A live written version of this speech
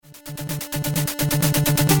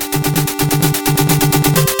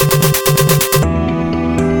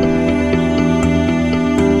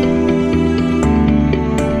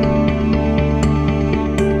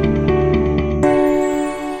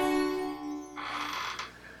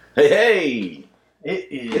Hey! It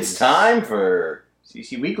is. It's time for...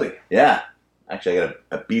 CC Weekly. Yeah. Actually, I got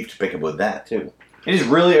a beef to pick up with that, too. It is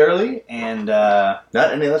really early, and Not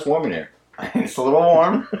any less warm in here. it's a little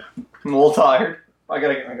warm. I'm a little tired. I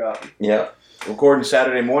gotta get my coffee. Yeah. Recording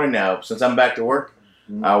Saturday morning now. Since I'm back to work,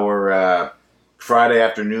 our Friday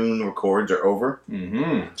afternoon records are over.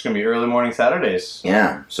 Mm-hmm. It's gonna be early morning Saturdays.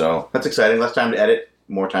 Yeah, so that's exciting. Less time to edit,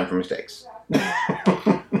 more time for mistakes.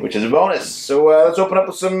 Which is a bonus. So let's open up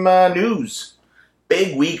with some news.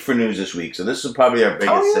 Big week for news this week, so this is probably our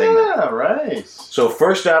biggest segment. Yeah, right. So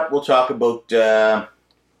first up, we'll talk about the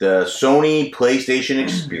Sony PlayStation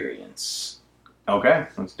Experience. Okay,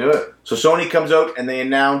 let's do it. So Sony comes out and they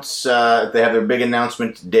announce, they have their big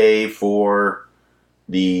announcement today for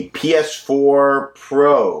the PS4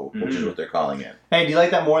 Pro, which is what they're calling it. Hey, do you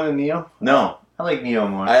like that more than Neo? No. I like Neo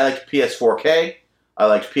more. I liked PS4K, I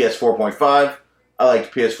liked PS4.5, I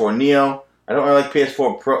liked PS4 Neo. I don't really like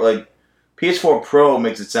PS4 Pro. Like, PS4 Pro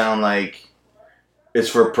makes it sound like it's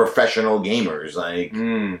for professional gamers. Like like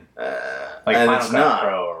and Final it's Cut not.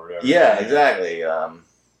 Pro or whatever. Yeah, exactly.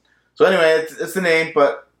 So anyway, it's the name,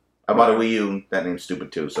 but I bought a Wii U, and that name's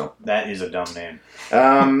stupid too, so. That is a dumb name.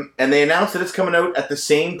 And they announced that it's coming out at the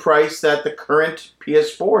same price that the current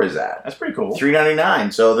PS4 is at. That's pretty cool.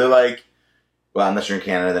 $399. So they're like, well, unless you're in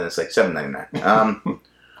Canada, then it's like $799.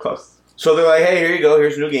 Close. So they're like, hey, here you go.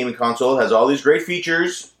 Here's a new gaming console. It has all these great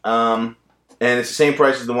features. And it's the same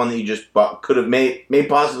price as the one that you just bought, could have may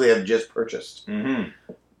possibly have just purchased. Mm-hmm.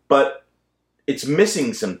 But it's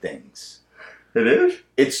missing some things. It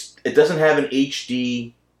is? It doesn't have an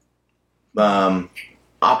HD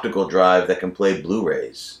optical drive that can play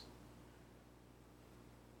Blu-rays.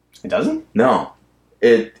 It doesn't? No.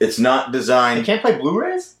 It's not It designed... can't play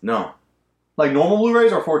Blu-rays? No. Like normal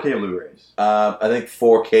Blu-rays or 4K Blu-rays? I think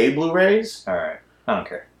 4K Blu-rays. Alright. I don't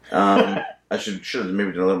care. I should have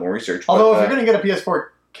maybe done a little more research. Although but, if you're going to get a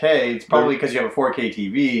PS4K, it's probably because you have a 4K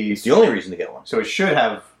TV. it's the only reason to get one. So it should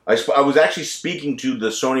have... I was actually speaking to the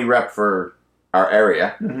Sony rep for our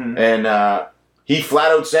area, and he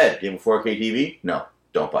flat out said, "You have a 4K TV? No,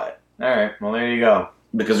 don't buy it." Alright, well there you go.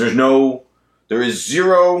 Because there is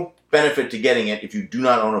zero benefit to getting it if you do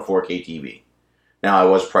not own a 4K TV. Now, I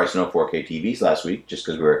was pricing out 4K TVs last week just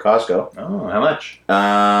because we were at Costco. Oh, how much? For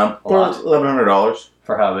 $1,100.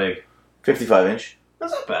 For how big? 55-inch.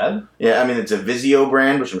 That's not bad. Yeah, I mean, it's a Vizio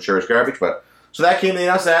brand, which I'm sure is garbage, but... So that came, they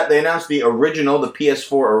announced that. They announced the original, the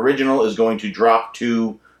PS4 original, is going to drop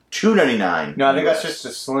to $299. No, I think that's just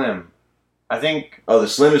a Slim. I think... Oh, the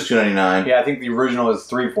Slim is $299. Yeah, I think the original is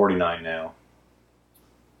 $349 now.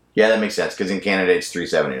 Yeah, that makes sense, because in Canada it's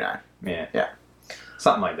 $379. Yeah.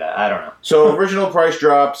 Something like that. I don't know. So original price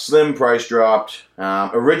dropped, Slim price dropped,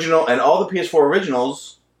 original, and all the PS4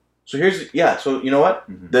 originals. So so you know what?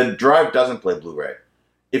 The drive doesn't play Blu-ray.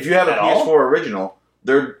 If you have a PS4 original,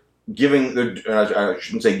 they're giving, I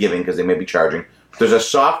shouldn't say giving because they may be charging, there's a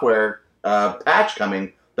software patch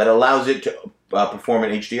coming that allows it to perform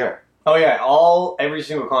in HDR. Oh yeah, every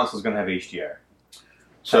single console is going to have HDR.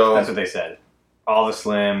 So that's what they said. All the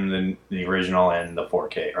Slim, the original, and the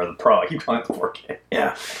 4K or the Pro. I keep calling it the 4K.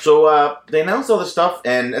 Yeah. So they announced all this stuff,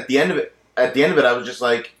 and at the end of it, I was just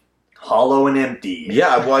like, hollow and empty.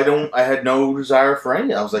 Yeah. Well, I had no desire for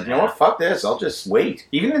any. I was like, you know what? Fuck this. I'll just wait.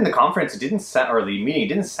 Even in the conference, or the meeting, it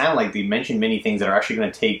didn't sound like they mentioned many things that are actually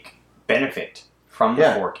going to take benefit from the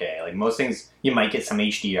 4K. Like most things, you might get some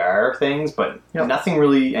HDR things, but nothing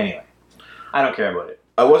really. Anyway, I don't care about it.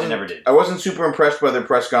 I never did. I wasn't super impressed by their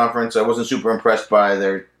press conference. I wasn't super impressed by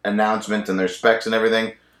their announcement and their specs and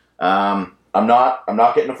everything. I'm not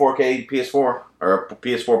getting a 4K PS4 or a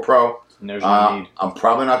PS4 Pro. There's no need. I'm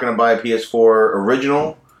probably not going to buy a PS4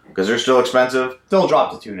 original because they're still expensive. They'll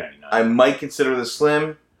drop to $299. I might consider the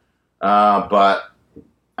Slim, but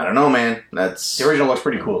I don't know, man. The original looks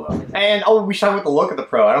pretty cool though. And we should talk about the look of the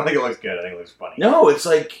Pro. I don't think it looks good. I think it looks funny. No, it's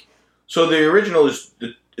like the original is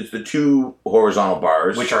the two horizontal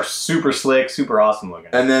bars, which are super slick, super awesome looking.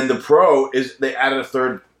 And then the Pro they added a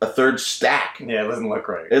third stack. Yeah, it doesn't look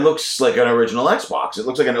right. It looks like an original Xbox. It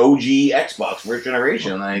looks like an OG Xbox first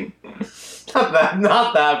generation. Like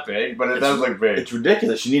not that big, but it does look big. It's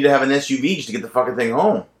ridiculous. You need to have an SUV just to get the fucking thing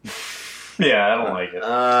home. Yeah, I don't like it.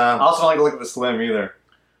 I also don't like to look at the Slim either.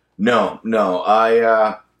 No,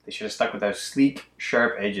 they should have stuck with those sleek,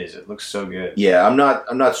 sharp edges. It looks so good. Yeah, I'm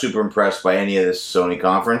not super impressed by any of this Sony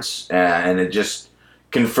conference, and it just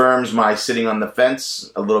confirms my sitting on the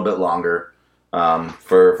fence a little bit longer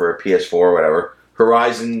for a PS4 or whatever.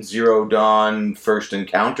 Horizon Zero Dawn First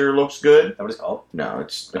Encounter looks good. Is that what it's called? No,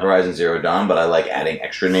 it's Horizon Zero Dawn, but I like adding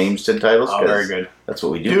extra names to the titles. Oh, very good. That's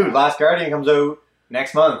what we do. Dude, Last Guardian comes out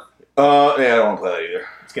next month. Yeah, I don't want to play that either.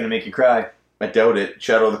 It's going to make you cry. I doubt it.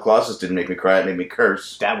 Shadow of the Colossus didn't make me cry. It made me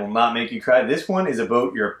curse. That will not make you cry. This one is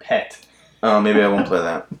about your pet. Oh, maybe I won't play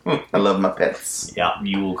that. I love my pets. Yeah,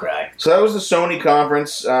 you will cry. So that was the Sony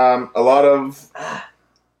conference. A lot of...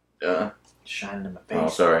 Shining in my face. Oh,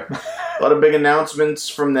 sorry. A lot of big announcements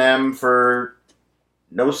from them for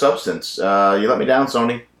no substance. You let me down,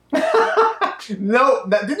 Sony. No,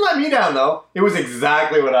 that didn't let me down, though. It was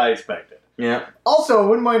exactly what I expected. Yeah. Also, I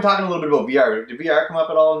wouldn't mind talking a little bit about VR. Did VR come up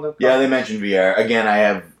at all in the... Yeah, they mentioned VR. Again,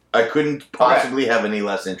 I couldn't possibly have any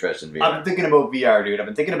less interest in VR. I've been thinking about VR, dude. I've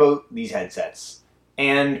been thinking about these headsets.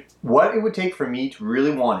 And what it would take for me to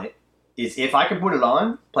really want it is if I could put it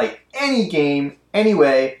on, play any game, any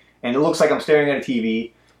way, and it looks like I'm staring at a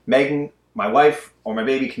TV, Megan, my wife, or my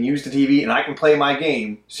baby can use the TV, and I can play my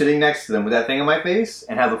game sitting next to them with that thing on my face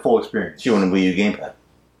and have the full experience. You want a Wii U gamepad?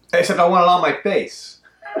 Except I want it on my face.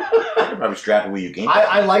 I could probably strap a Wii U gamepad.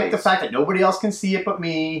 I like the fact that nobody else can see it but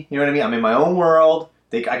me. You know what I mean? I'm in my own world.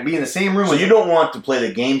 I can be in the same room. So you don't want to play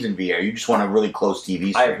the games in VR. You just want a really close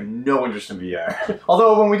TV screen. I have no interest in VR.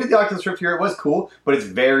 Although when we did the Oculus Rift here, it was cool, but it's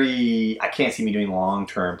very... I can't see me doing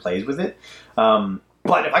long-term plays with it.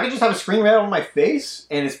 But if I could just have a screen right on my face,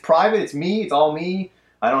 and it's private, it's me, it's all me,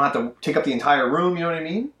 I don't have to take up the entire room, you know what I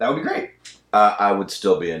mean? That would be great. I would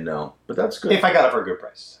still be a no, but that's good. If I got it for a good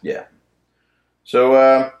price. Yeah. So,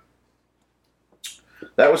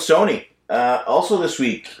 that was Sony. Also this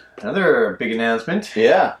week... Another big announcement.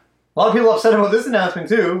 Yeah. A lot of people upset about this announcement,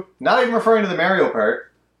 too. Not even referring to the Mario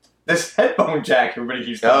part. This headphone jack everybody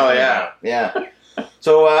keeps talking about. Yeah.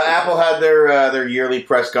 So Apple had their yearly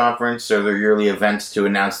press conference, or their yearly events, to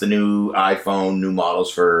announce the new iPhone, new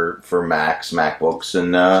models for Macs, MacBooks,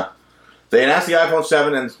 and they announced the iPhone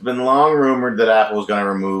 7, and it's been long rumored that Apple was going to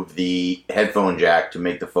remove the headphone jack to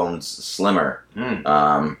make the phones slimmer.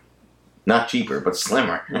 Not cheaper, but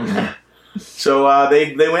slimmer. So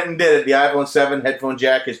they went and did it. The iPhone 7 headphone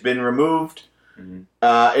jack has been removed.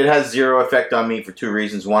 It has zero effect on me for two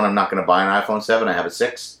reasons. One, I'm not going to buy an iPhone 7. I have a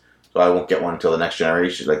 6. So I won't get one until the next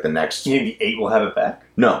generation, like the next... You think the 8 will have it back?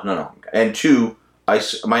 No. Okay. And two,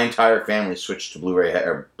 my entire family switched to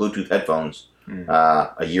Bluetooth headphones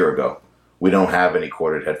a year ago. We don't have any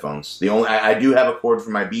corded headphones. I do have a cord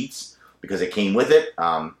for my Beats because it came with it.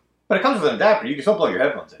 But it comes with an adapter. You can still plug your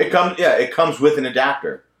headphones in. It comes with an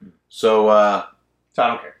adapter. So I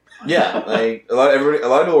don't care. Yeah, a lot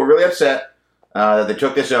of people were really upset that they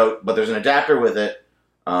took this out, but there's an adapter with it.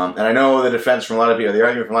 And I know the defense from a lot of people, the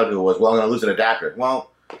argument from a lot of people was, well, I'm going to lose an adapter.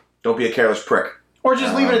 Well, don't be a careless prick. Or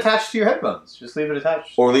just leave it attached to your headphones. Just leave it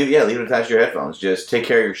attached. Or leave it attached to your headphones. Just take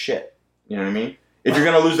care of your shit. You know what I mean? If you're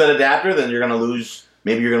going to lose that adapter, then you're going to lose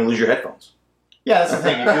your headphones. Yeah, that's the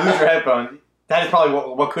thing. If you lose your headphones, that is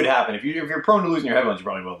probably what could happen. If you're prone to losing your headphones, you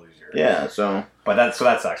probably will lose your headphones. Yeah, so... But that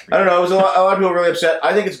sucks. I don't know. It was a lot of people were really upset.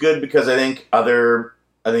 I think it's good because I think Android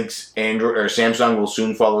or Samsung will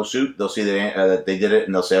soon follow suit. They'll see that they did it,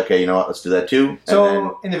 and they'll say, "Okay, you know what? Let's do that too."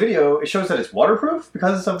 So in the video, it shows that it's waterproof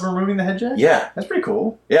because of removing the head jack. Yeah, that's pretty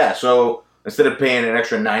cool. Yeah. So instead of paying an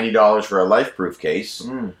extra $90 for a LifeProof case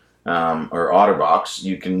or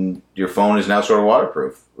OtterBox, your phone is now sort of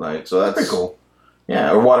waterproof. That's pretty cool.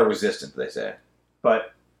 Yeah, or water resistant, they say.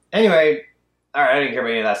 But anyway, all right, I didn't care about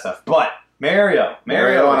any of that stuff, but. Mario on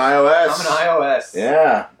iOS. I'm an iOS.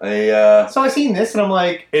 Yeah. So I seen this and I'm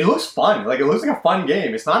like, it looks fun. Like, it looks like a fun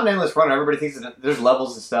game. It's not an endless run. Everybody thinks that there's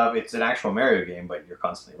levels and stuff. It's an actual Mario game, but you're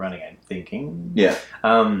constantly running, I'm thinking. Yeah.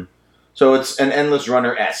 So it's an endless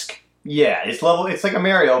runner-esque. Yeah, it's like a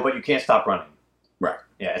Mario, but you can't stop running. Right.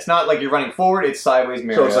 Yeah, it's not like you're running forward, it's sideways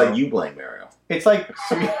Mario. So it's like you blame Mario. It's like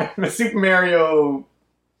the Super Mario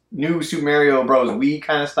Bros. Wii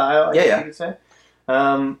kind of style, I guess you could say.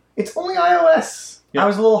 It's only iOS. Yeah. I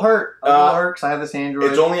was a little hurt. Because I have this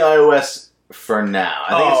Android. It's only iOS for now.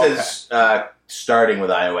 I think it says starting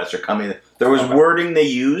with iOS or coming. There was wording they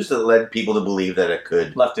used that led people to believe that it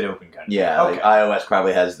could... Left it open, kind of. Yeah, like iOS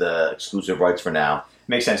probably has the exclusive rights for now.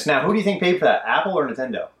 Makes sense. Now, who do you think paid for that? Apple or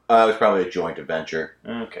Nintendo? It was probably a joint venture.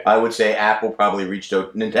 Okay. I would say Apple probably reached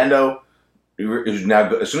out. Nintendo...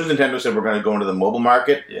 As soon as Nintendo said we're going to go into the mobile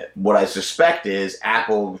market, what I suspect is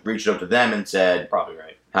Apple reached out to them and said, "Probably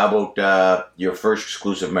right. How about your first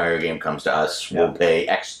exclusive Mario game comes to us? Yeah. We'll pay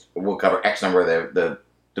X. We'll cover X number of the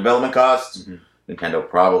development costs." Mm-hmm. Nintendo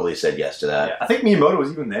probably said yes to that. Yeah. I think Miyamoto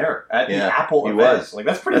was even there at the Apple event. Was. Like,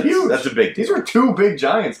 that's pretty huge. That's a big deal. These were two big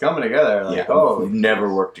giants coming together. Like, we've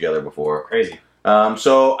never worked together before. Crazy.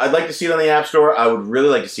 So I'd like to see it on the App Store. I would really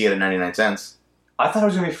like to see it at 99 cents. I thought it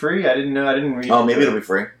was going to be free. I didn't know. I didn't read. Oh, maybe it'll be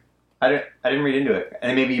free. I didn't read into it.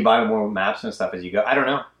 And maybe you buy more maps and stuff as you go. I don't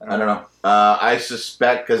know. I don't know. I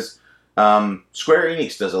suspect because Square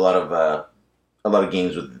Enix does a lot of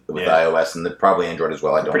games with iOS and probably Android as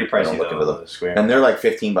well. I don't pretty pricey look into them. Square. And they're like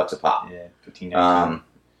 $15 a pop. Yeah, $15.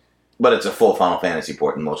 But it's a full Final Fantasy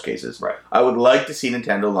port in most cases. Right. I would like to see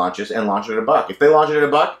Nintendo launch it and launch it at $1. If they launch it at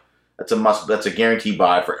 $1, that's a must. That's a guaranteed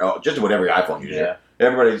buy for just about every iPhone user. Yeah.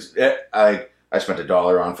 Everybody's. I spent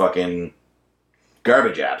 $1 on fucking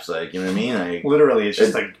garbage apps. Like, you know what I mean? Like, literally, it's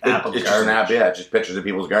just like Apple It's garbage. just an app. Yeah, just pictures of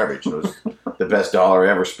people's garbage. It was the best $1 I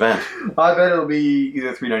ever spent. I bet it'll be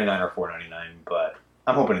either $3.99 or $4.99, but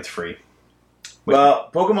I'm hoping it's free. Well,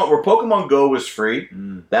 Pokemon Go was free,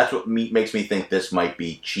 that's what makes me think this might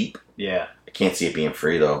be cheap. Yeah. I can't see it being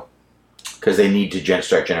free, though. Because they need to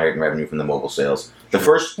start generating revenue from the mobile sales. The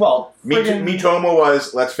first... Well, Miitomo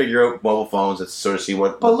was, let's figure out mobile phones. Let's sort of see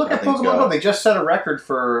what... But look at Pokemon Go. They just set a record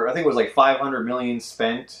for, I think it was like $500 million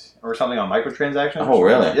spent or something on microtransactions. Oh,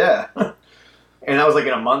 really? Yeah. And that was like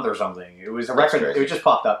in a month or something. It was a record. It just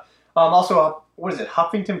popped up. Also, what is it?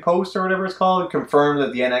 Huffington Post or whatever it's called confirmed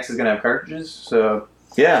that the NX is going to have cartridges. So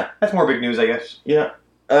yeah, that's more big news, I guess. Yeah.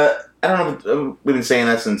 I don't know. We've been saying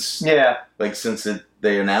that since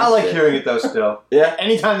they announced. I like hearing it though. Still, yeah.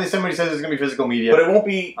 Anytime somebody says there's going to be physical media, but it won't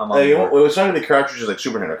be. It's not going to be cartridges like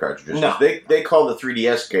Super Nintendo cartridges. No, they call the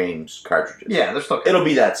 3DS games cartridges. Yeah, they're still. It'll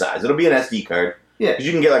be that size. It'll be an SD card. Yeah, because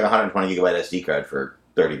you can get like a 120 gigabyte SD card for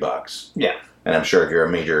 $30. Yeah, and I'm sure if you're a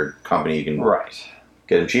major company, you can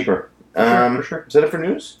get them cheaper. For sure. Is that it for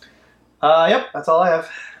news? Yep, that's all I have.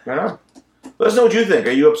 Right on. Let us know what you think.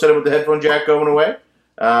 Are you upset about the headphone jack going away?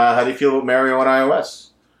 How do you feel about Mario on iOS?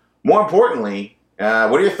 More importantly, what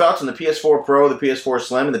are your thoughts on the PS4 Pro, the PS4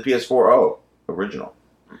 Slim, and the PS4 O original?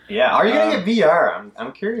 Yeah, are you going to get VR?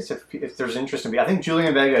 I'm curious if there's interest in VR. I think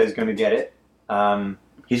Julian Vega is going to get it.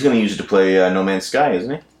 He's going to use it to play No Man's Sky,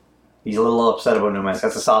 isn't he? He's a little upset about No Man's Sky.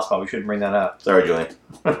 That's a soft spot. We shouldn't bring that up. Sorry, Julian.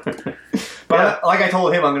 But like I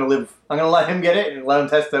told him, I'm going to let him get it and let him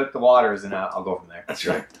test out the waters, and I'll go from there. That's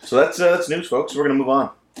right. So that's news, folks. We're going to move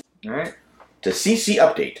on. All right. To CC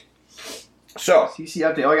Update. So CC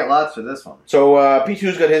Update. Oh, I got lots for this one. So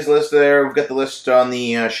P2's got his list there. We've got the list on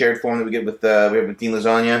the shared form that we get with Dean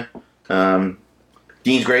Lasagna.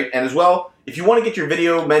 Dean's great, and as well, if you want to get your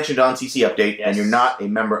video mentioned on CC Update and you're not a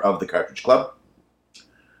member of the Cartridge Club,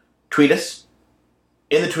 tweet us.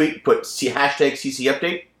 In the tweet, put hashtag CC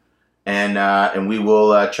Update, and we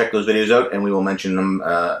will check those videos out, and we will mention them.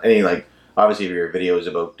 Obviously, if your video is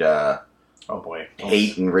about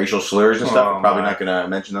hate and racial slurs and stuff, we're probably not going to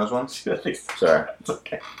mention those ones. Sorry, it's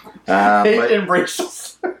okay. Hate and racial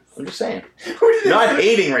slurs. I'm just saying, not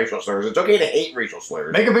hating racial slurs. It's okay to hate racial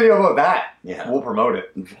slurs. Make a video about that. Yeah, we'll promote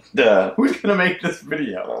it. Duh. Who's going to make this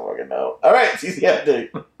video? I don't fucking know. All right, CC Update.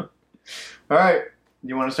 All right.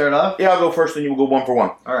 You want to start off? Yeah, I'll go first, and you will go one for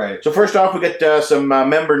one. All right. So first off, we got some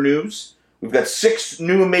member news. We've got 6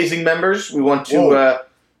 new amazing members. We want to...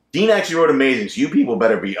 Dean actually wrote amazing, so you people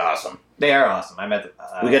better be awesome. They are awesome. I met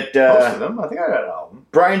we got most of them. I think I got all of them.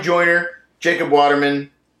 Brian Joyner, Jacob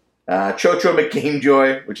Waterman, Chocho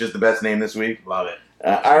McGamejoy, which is the best name this week. Love it.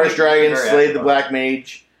 Irish Dragon, Slade the Black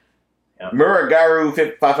Mage, Muragaru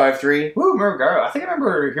 553. Woo, Muragaru. I think I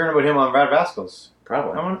remember hearing about him on Rad Rascals.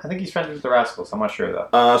 Probably. I think he's friends with the Rascals. I'm not sure,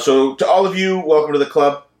 though. So, to all of you, welcome to the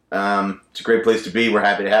club. It's a great place to be. We're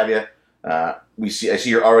happy to have you. I see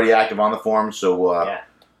you're already active on the forum, so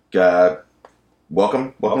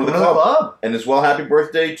welcome to the club. And as well, happy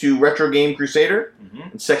birthday to Retro Game Crusader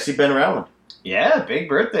and Sexy Ben Rowland. Yeah, big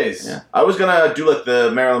birthdays. Yeah. I was going to do like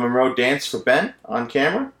the Marilyn Monroe dance for Ben on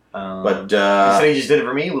camera, but... so he just did it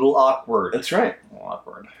for me? A little awkward. That's right. A little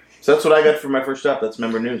awkward. So that's what I got for my first up. That's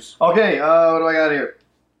member news. Okay, what do I got here?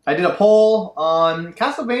 I did a poll on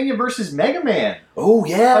Castlevania versus Mega Man. Oh,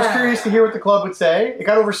 yeah. I was curious to hear what the club would say. It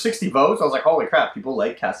got over 60 votes. I was like, holy crap, people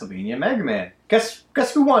like Castlevania and Mega Man. Guess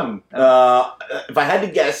who won? If I had to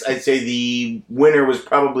guess, I'd say the winner was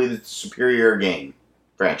probably the superior game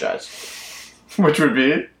franchise. Which would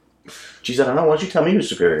be? Jeez, I don't know. Why don't you tell me who's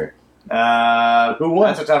superior? Who won?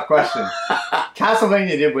 That's a tough question.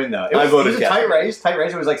 Castlevania did win, though. It was a tight race.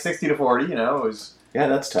 It was like 60-40, you know. It was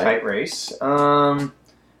that's tight. Tight race.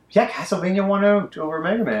 Yeah, Castlevania won out over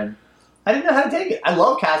Mega Man. I didn't know how to take it. I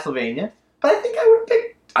love Castlevania, but I think I would have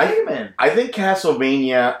picked Mega Man. I think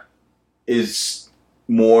Castlevania is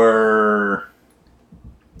more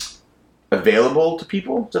available to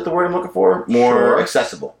people. Is that the word I'm looking for? More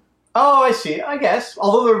accessible. Oh, I see. I guess.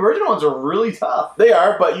 Although the original ones are really tough. They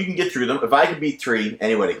are, but you can get through them. If I can beat 3,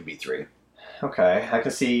 anybody can beat 3. Okay, I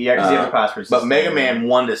can see. Yeah, I can see the passwords. But Mega Man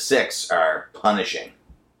 1 to 6 are punishing.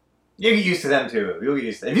 You get used to them too. You'll get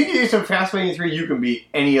used to them. If you get used to Castlevania 3, you can beat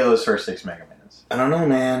any of those first 6 Mega Mans. I don't know,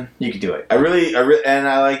 man. You can do it. I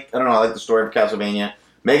like the story of Castlevania.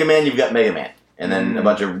 Mega Man, you've got Mega Man. And then a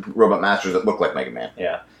bunch of Robot Masters that look like Mega Man.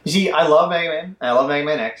 Yeah. You see, I love Mega Man. And I love Mega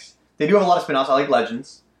Man X. They do have a lot of spin-offs. I like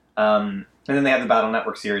Legends. And then they have the Battle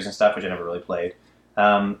Network series and stuff, which I never really played.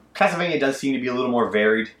 Castlevania does seem to be a little more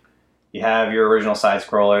varied. You have your original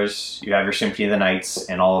side-scrollers. You have your Symphony of the Nights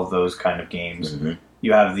and all of those kind of games. Mm-hmm.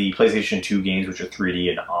 You have the PlayStation 2 games, which are 3D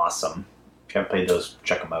and awesome. If you haven't played those,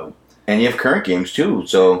 check them out. And you have current games, too.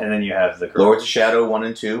 So and then you have the... Lords of Shadow 1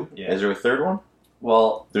 and 2. Yeah. Is there a third one?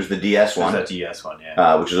 Well... There's the DS one. There's that DS one,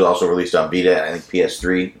 yeah. Which is also released on Vita and I think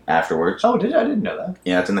PS3 afterwards. Oh, I didn't know that.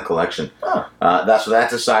 Yeah, it's in the collection. Oh. That's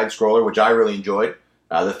a side-scroller, which I really enjoyed.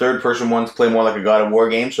 The third-person ones play more like a God of War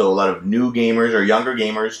game, so a lot of new gamers or younger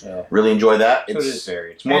gamers really enjoy that. So it is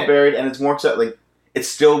varied. It's more varied, and it's more like it's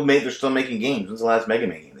still made. They're still making games. When's the last Mega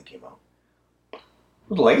Man game that came out?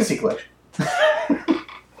 The Legacy Collection.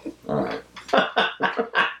 All right.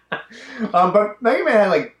 But Mega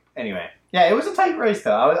Man, anyway. Yeah, it was a tight race,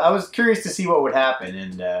 though. I was curious to see what would happen,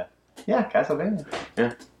 and Castlevania.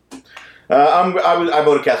 Yeah. I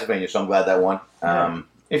voted Castlevania, so I'm glad that won.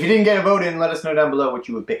 If you didn't get a vote in, let us know down below what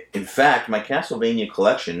you would pick. In fact, my Castlevania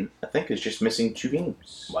collection, I think, is just missing 2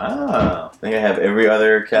 games. Wow. I think I have every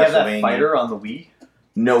other Castlevania. You have that fighter on the Wii?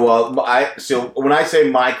 No, well, so when I say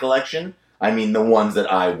my collection, I mean the ones that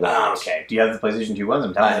I want. Oh, okay. Do you have the PlayStation 2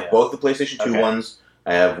 ones? I have both the PlayStation 2 ones.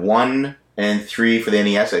 I have 1 and 3 for the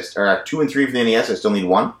NES. Or 2 and 3 for the NES. I still need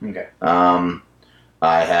 1. Okay.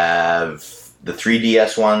 I have the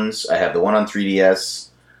 3DS ones. I have the one on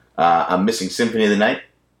 3DS. I'm missing Symphony of the Night.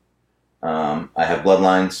 I have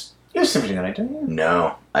Bloodlines. You have Symphony of the Night, don't you?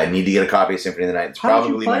 No. I need to get a copy of Symphony of the Night. It's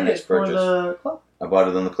probably my next purchase. The club? I bought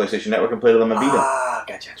it on the PlayStation Network and played it on my Vita. Ah,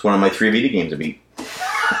 gotcha. It's one of my 3 Vita games I beat.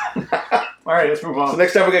 Alright, let's move on. So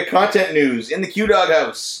next up we got content news. In the Q-Dog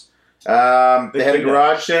house. They had a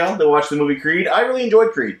garage sale. They watched the movie Creed. I really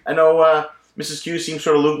enjoyed Creed. I know Mrs. Q seems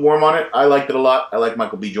sort of lukewarm on it. I liked it a lot. I like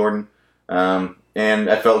Michael B. Jordan. And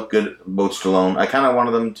I felt good about Stallone. I kind of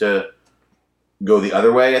wanted them to go the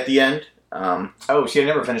other way at the end. I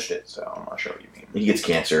never finished it, so I'm not sure what you mean. He gets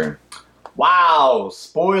cancer. Wow,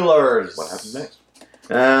 spoilers! What happens next?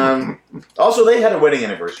 Also, they had a wedding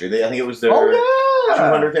anniversary. I think it was their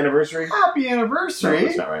 200th anniversary. Happy anniversary! No,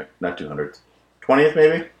 that's not right. Not 200th. 20th,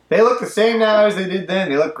 maybe? They look the same now as they did then.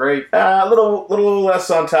 They look great. A little less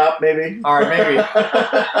on top, maybe. All right, maybe.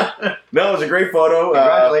 No, it was a great photo.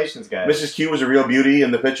 Congratulations, guys. Mrs. Q was a real beauty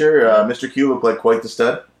in the picture. Mr. Q looked like quite the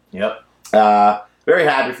stud. Yep. Very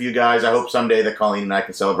happy for you guys. I hope someday that Colleen and I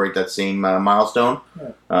can celebrate that same milestone.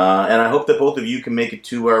 Yeah. And I hope that both of you can make it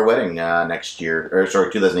to our wedding next year.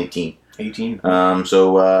 2018. 18.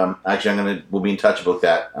 Actually, we'll be in touch about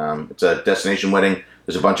that. It's a destination wedding.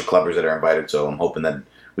 There's a bunch of clubbers that are invited, so I'm hoping that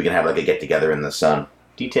we can have a get-together in the sun.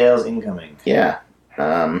 Details incoming. Yeah.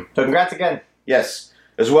 So congrats again. Yes.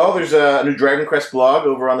 As well, there's a new Dragon Quest blog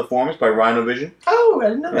over on the forums by Rhinovision. Oh, I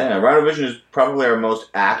didn't know that. Yeah, Rhinovision is probably our most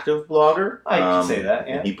active blogger. I can say that,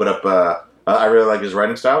 yeah. He put up, I really like his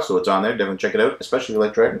writing style, so it's on there. Definitely check it out, especially if you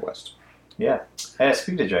like Dragon Quest. Yeah.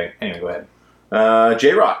 Speaking of Dragon, anyway, go ahead.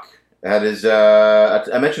 J-Rock had his,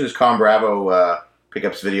 I mentioned his Com Bravo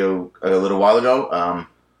pickups video a little while ago.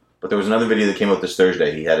 But there was another video that came out this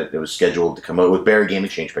Thursday. It was scheduled to come out with Barry Game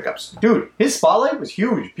Exchange pickups. Dude, his spotlight was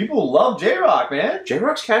huge. People love J-Rock, man.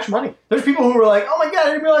 J-Rock's cash money. There's people who were like, oh my god,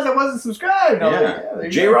 I didn't realize I wasn't subscribed.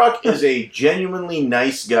 J-Rock is a genuinely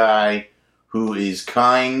nice guy who is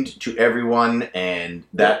kind to everyone, and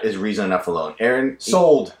that is reason enough alone. Aaron...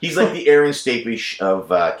 Sold. He's like the Aaron Stapish of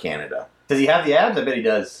Canada. Does he have the abs? I bet he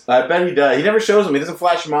does. I bet he does. He never shows them. He doesn't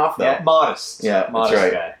flash them off, though. Yeah, modest. Yeah, modest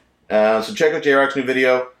that's right. Guy. So check out J-Rock's new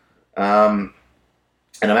video.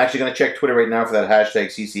 And I'm actually going to check Twitter right now for that hashtag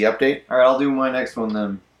CC update. Alright, I'll do my next one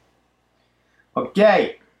then.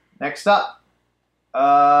 Okay, next up.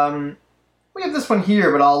 We have this one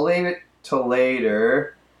here, but I'll leave it till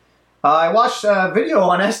later. I watched a video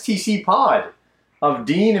on STC Pod of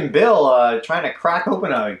Dean and Bill trying to crack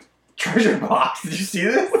open a treasure box. Did you see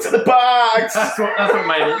this? What's in the box? That's what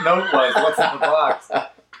my note was. What's in the box?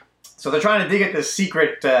 So they're trying to dig at this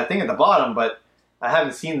secret thing at the bottom, but I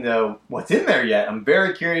haven't seen what's in there yet. I'm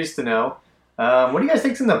very curious to know. What do you guys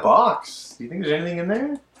think's in the box? Do you think there's anything in there?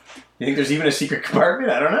 Do you think there's even a secret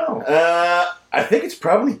compartment? I don't know. I think it's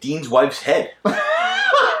probably Dean's wife's head.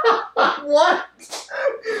 What?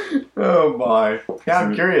 Oh my! Yeah,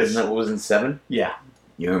 I'm curious. Isn't that what was in 7? Yeah.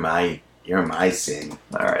 You're my sin.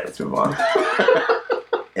 All right, let's move on.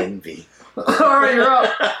 Envy. All right, you're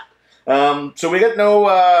up. So we got no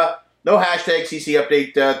hashtag CC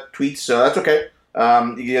update tweets, so that's okay.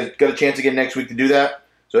 You guys got a chance again next week to do that.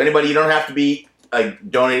 So anybody, you don't have to be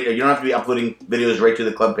donate. You don't have to be uploading videos right to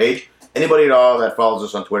the club page. Anybody at all that follows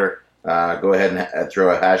us on Twitter, go ahead and throw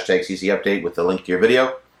a hashtag CC Update with the link to your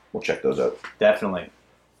video. We'll check those out. Definitely.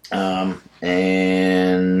 There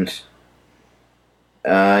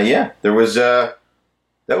was that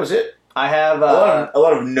was it. I have a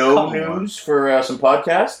lot of news for some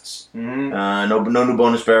podcasts. Mm-hmm. No new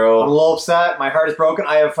Bonus Barrel. I'm a little upset. My heart is broken.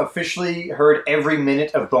 I have officially heard every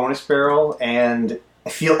minute of Bonus Barrel, and I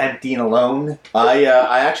feel empty and alone. I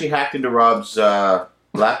actually hacked into Rob's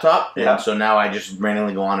laptop, and so now I just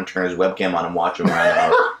randomly go on and turn his webcam on and watch him around the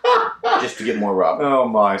house just to get more Rob. Oh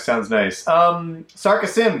my, sounds nice.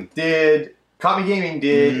 Sarkasim Caught Me Gaming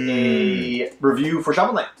did a review for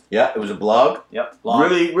Shovel Knight. Yeah, it was a blog. Yep,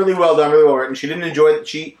 blog. Really, really well done, really well written. She didn't enjoy it.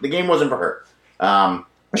 The game wasn't for her.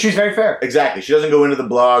 She's very fair. Exactly. She doesn't go into the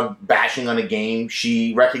blog bashing on a game.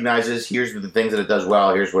 She recognizes here's the things that it does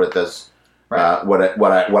well. Here's what it does. Right.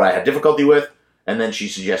 What I had difficulty with, and then she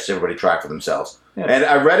suggests everybody try it for themselves. Yeah. And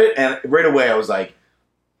I read it, and right away I was like,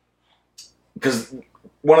 because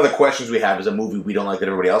one of the questions we have is a movie we don't like that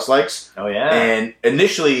everybody else likes. Oh, yeah. And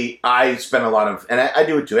initially, I spent a lot of, and I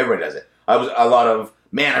do it too, everybody does it. I was a lot of,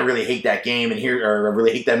 man, I really hate that game, or I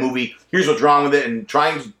really hate that movie. Here's what's wrong with it, and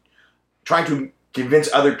trying to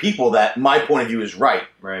convince other people that my point of view is right.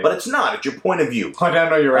 Right. But it's not. It's your point of view. I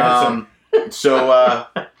don't know your answer. So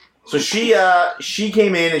she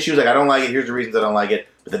came in, and she was like, I don't like it. Here's the reasons I don't like it.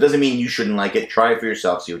 But that doesn't mean you shouldn't like it. Try it for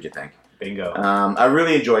yourself. See what you think. Bingo. I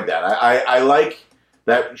really enjoyed that. I like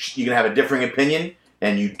that you can have a differing opinion,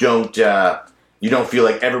 and you don't feel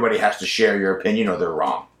like everybody has to share your opinion or they're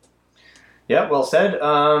wrong. Yeah, well said.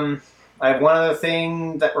 I have one other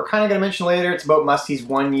thing that we're kind of going to mention later. It's about Musty's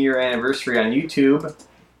 1 year anniversary on YouTube,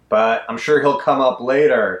 but I'm sure he'll come up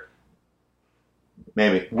later.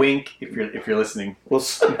 Maybe. Wink if you're listening. We'll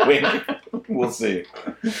see. Wink. We'll see.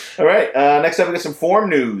 All right. Next up, we got some forum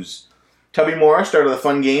news. Tubby Morris started a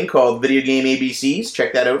fun game called Video Game ABCs.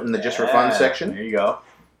 Check that out in the Just for Fun section. There you go.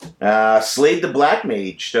 Slade the Black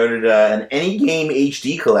Mage started an Any Game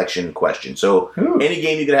HD collection question. So any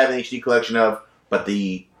game you could have an HD collection of, but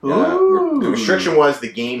the restriction was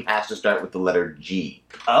the game has to start with the letter G.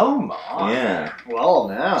 Oh my. Yeah. Well,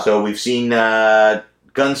 now. So we've seen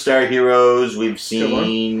Gunstar Heroes. We've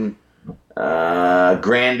seen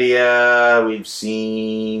Grandia. We've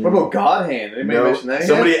seen. What about God Hand? Anybody mention that?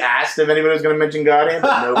 Somebody asked if anybody was going to mention God Hand,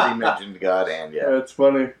 but nobody mentioned God Hand yet. That's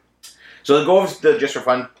funny. So go over to Just for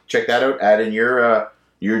Fun. Check that out. Add in your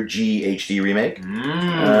GHD remake.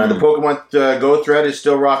 The Pokemon Go thread is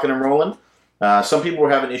still rocking and rolling. Some people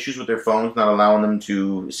were having issues with their phones not allowing them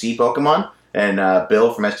to see Pokemon, and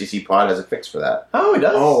Bill from STC Pod has a fix for that. Oh, he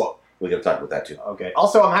does? Oh, we got to talk about that too. Okay.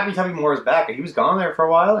 Also, I'm happy Tubby Moore is back. He was gone there for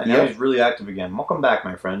a while, and now he's really active again. Welcome back,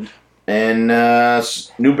 my friend. And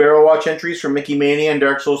new Barrel Watch entries from Mickey Mania and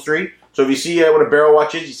Dark Souls 3. So if you see what a Barrel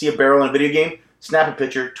Watch is, you see a barrel in a video game, snap a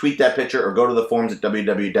picture, tweet that picture, or go to the forums at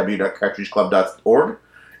www.cartridgeclub.org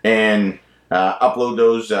and upload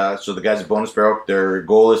those. So the guys at Bonus Barrel, their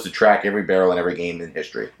goal is to track every barrel in every game in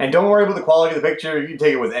history. And don't worry about the quality of the picture. You can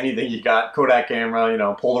take it with anything you got. Kodak camera,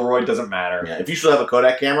 Polaroid, doesn't matter. Yeah, if you still have a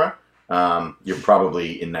Kodak camera, you're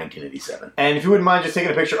probably in 1987. And if you wouldn't mind just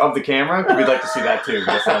taking a picture of the camera, we'd like to see that too.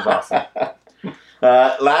 That sounds awesome.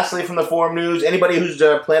 Lastly, from the forum news, anybody who's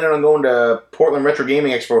planning on going to Portland Retro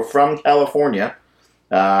Gaming Expo from California,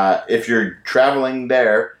 if you're traveling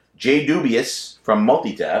there, Jay Dubious from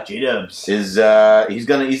Multitap J-Dubs is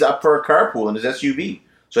he's up for a carpool in his SUV.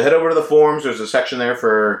 So head over to the forums. There's a section there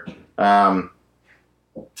for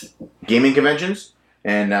gaming conventions,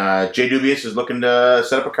 and Jay Dubious is looking to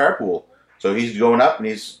set up a carpool. So he's going up and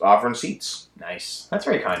he's offering seats. Nice. That's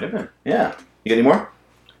very kind of him. Yeah. You got any more?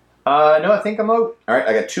 No, I think I'm out. All right,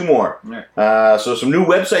 I got two more. Right. So some new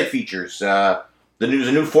website features. There's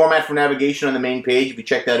a new format for navigation on the main page. If you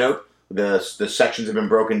check that out, the sections have been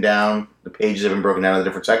broken down. The pages have been broken down into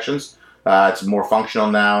different sections. It's more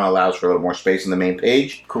functional now and allows for a little more space on the main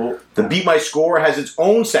page. Cool. The Beat My Score has its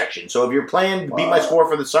own section. So if you're playing Beat My Score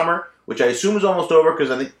for the summer, which I assume is almost over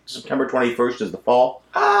because I think September 21st is the fall,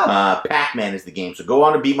 Pac-Man is the game. So go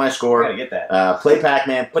on to Beat My Score. Gotta get that. Play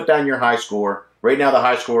Pac-Man. Put down your high score. Right now, the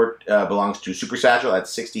high score belongs to Super Satchel at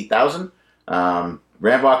 60,000.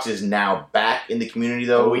 Rambox is now back in the community,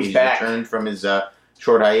 though. Oh, he's back. Returned from his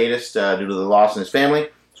short hiatus due to the loss in his family.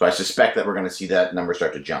 So I suspect that we're going to see that number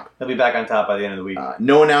start to jump. He'll be back on top by the end of the week.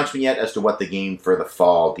 No announcement yet as to what the game for the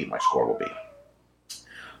fall Beat My Score will be.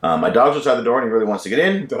 My dog's outside the door, and he really wants to get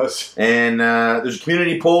in. He does. And there's a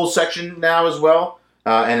community polls section now as well.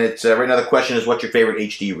 And it's right now the question is, what's your favorite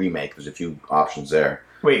HD remake? There's a few options there.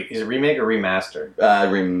 Wait, is it remake or remaster?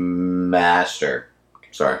 Remaster.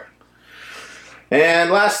 Sorry.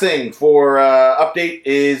 And last thing for update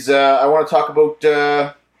is I want to talk about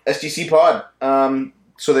STC Pod.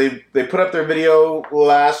 So they put up their video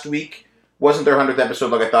last week. Wasn't their 100th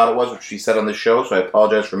episode like I thought it was, which we said on this show, so I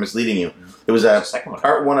apologize for misleading you. It was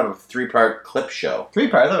part one of a 3-part clip show. 3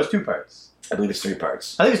 parts? I thought it was 2 parts. I believe it's 3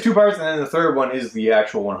 parts. I think it's 2 parts, and then the third one is the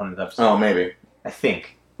actual 100th episode. Oh, maybe. I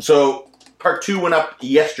think. So, part 2 went up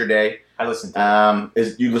yesterday. I listened to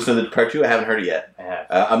it. You listened to part 2? I haven't heard it yet. I have.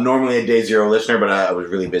 I'm normally a day 0 listener, but I was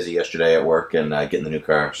really busy yesterday at work and getting the new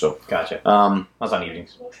car. So gotcha. I was on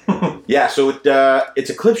evenings. Yeah, so it's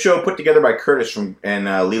a clip show put together by Curtis and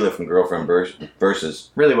Leela from Girlfriend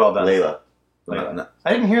Versus. Really well done. Layla.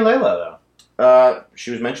 I didn't hear Layla, though.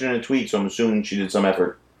 She was mentioned in a tweet, so I'm assuming she did some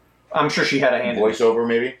effort. I'm sure she had a hand voiceover,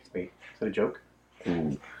 maybe? Wait, is that a joke?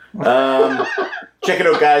 Ooh. Check it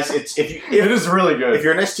out, guys. It is really good. If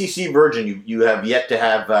you're an STC virgin, you have yet to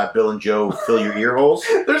have Bill and Joe fill your ear holes.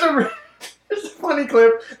 There's a funny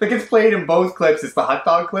clip that gets played in both clips. It's the hot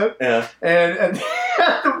dog clip. Yeah. And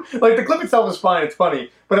like the clip itself is fine. It's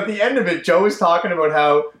funny. But at the end of it, Joe is talking about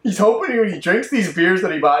how he's hoping when he drinks these beers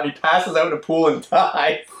that he bought and he passes out in a pool and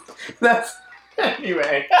dies.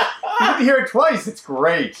 Anyway. You get to hear it twice. It's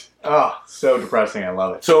great. Oh, so depressing. I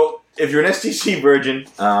love it. So, if you're an STC virgin,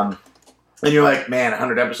 and you're like, man,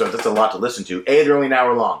 100 episodes, that's a lot to listen to. A, they're only an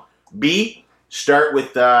hour long. B, start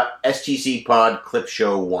with STC Pod Clip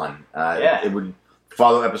Show 1. It would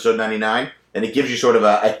follow episode 99, and it gives you sort of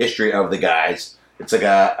a history of the guys. It's like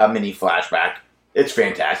a mini flashback. It's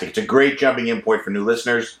fantastic. It's a great jumping in point for new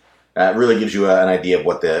listeners. It really gives you an idea of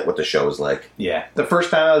what the show is like. Yeah. The first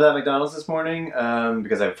time I was at McDonald's this morning,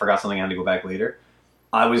 because I forgot something, I had to go back later,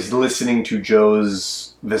 I was listening to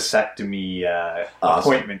Joe's vasectomy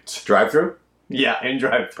appointment. Drive-through? Yeah, in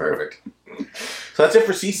drive-through. Perfect. So that's it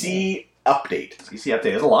for CC Update. CC Update.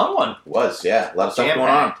 It was a long one. It was, yeah. A lot of stuff going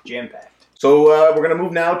on. Jam-packed. So we're going to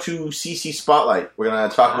move now to CC Spotlight. We're going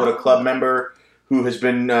to talk about a club member who has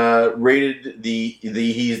been rated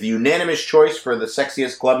he's the unanimous choice for the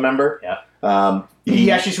sexiest club member. Yeah.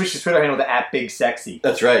 He actually switched his Twitter handle to @BigSexy.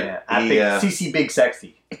 That's right. Yeah, CC Big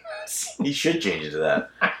Sexy. He should change it to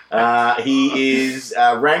that. He is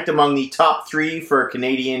ranked among the top 3 for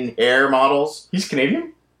Canadian hair models. He's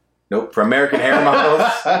Canadian? Nope, for American hair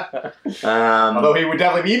models. Although he would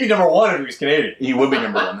definitely be number 1 if he was Canadian. He would be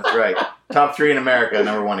number 1, that's right. Top 3 in America,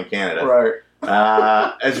 number 1 in Canada. Right.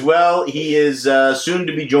 As well, he is soon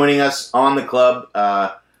to be joining us on the club,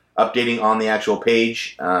 updating on the actual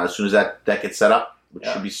page as soon as that gets set up, which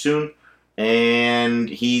should be soon. And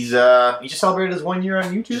he just celebrated his 1 year on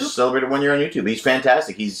YouTube? Just celebrated 1 year on YouTube. He's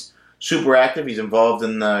fantastic. He's super active. He's involved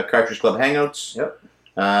in the Cartridge Club Hangouts. Yep.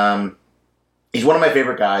 He's one of my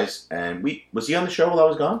favorite guys. And was he on the show while I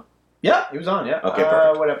was gone? Yeah, he was on, yeah. Okay,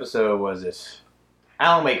 perfect. What episode was it?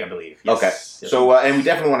 Alan Wake, I believe. Yes. Okay. Yes. So, and we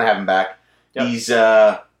definitely want to have him back. Yep.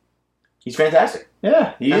 He's fantastic.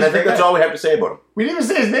 Yeah. And I think that's all we have to say about him. We didn't even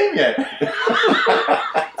say his name yet.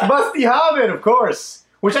 It's Musty Hobbit, of course.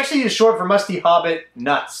 Which actually is short for Musty Hobbit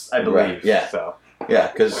Nuts, I believe. Right, yeah. So.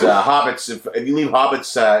 Yeah, because hobbits, if you leave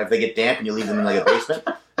hobbits, if they get damp and you leave them in like a basement,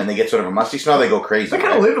 and they get sort of a musty smell, they go crazy. They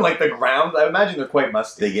kind of live in like the ground. I imagine they're quite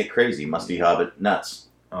musty. They get crazy. Musty Hobbit Nuts.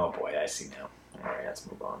 Oh boy, I see now. All right, let's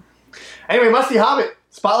move on. Anyway, Musty Hobbit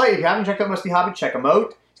Spotlight. If you haven't checked out Musty Hobbit, check him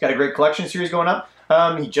out. He's got a great collection series going up.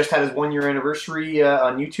 He just had his 1 year anniversary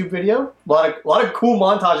on YouTube video. A lot of cool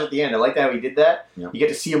montage at the end. I like how he did that. Yeah. You get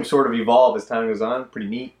to see him sort of evolve as time goes on. Pretty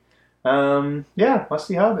neat. Yeah,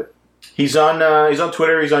 Musty Hobbit. He's on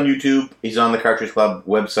Twitter. He's on YouTube. He's on the Cartridge Club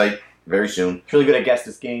website very soon. He's really good at Guess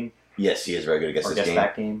This Game. Yes, he is very good at Guess This Game.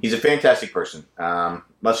 That Game. He's a fantastic person.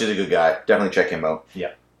 Musty's a good guy. Definitely check him out.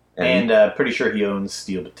 Yeah. And pretty sure he owns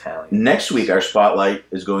Steel Battalion. Next week, our spotlight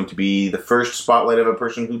is going to be the first spotlight of a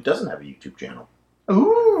person who doesn't have a YouTube channel.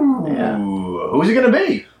 Ooh. Yeah. Who's it going to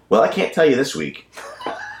be? Well, I can't tell you this week.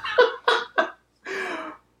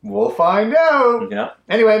 We'll find out. Yeah.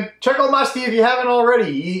 Anyway, check out Musty if you haven't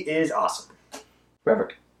already. He is awesome.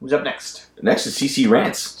 Perfect. Who's up next? Next is CC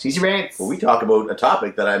Rants. CC Rants. Where we talk about a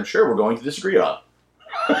topic that I'm sure we're going to disagree on.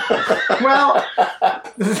 Well,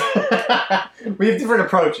 we have different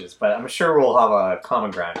approaches, but I'm sure we'll have a common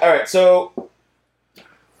ground. All right, so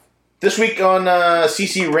this week on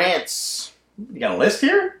CC Rants, you got a list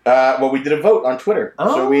here? Well, we did a vote on Twitter,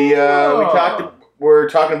 so we're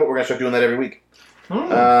talking about we're gonna start doing that every week.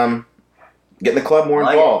 Getting the club more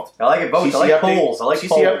involved. I like it. Votes. I like polls. I like CC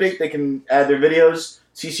polls. Update. They can add their videos.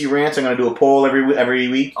 CC Rants. I'm going to do a poll every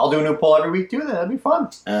week. I'll do a new poll every week too. Then that'd be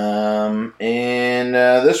fun. And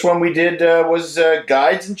this one we did was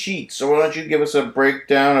guides and cheats. So why don't you give us a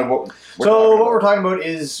breakdown of what? What we're talking about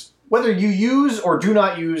is whether you use or do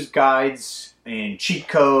not use guides and cheat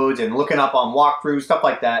codes and looking up on walkthroughs, stuff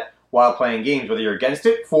like that, while playing games, whether you're against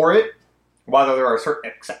it, for it, whether there are certain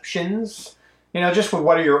exceptions. Just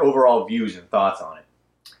what are your overall views and thoughts on it?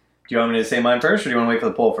 Do you want me to say mine first, or do you want to wait for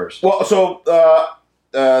the poll first? Well, so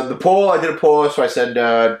the poll, I did a poll, so I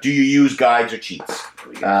said, do you use guides or cheats?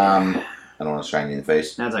 I don't want to strike you in the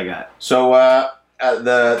face. That's what I got. So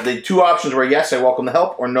the two options were yes, I welcome the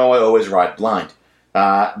help, or no, I always ride blind.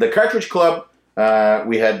 The Cartridge Club,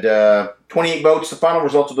 we had 28 votes. The final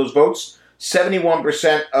results of those votes,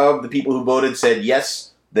 71% of the people who voted said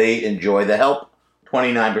yes, they enjoy the help.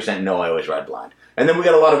 29% no, I always ride blind. And then we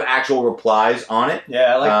got a lot of actual replies on it.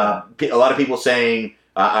 Yeah, I like that. A lot of people saying,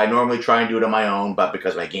 I normally try and do it on my own, but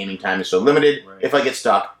because my gaming time is so limited, if I get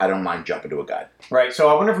stuck, I don't mind jumping to a guide. Right, so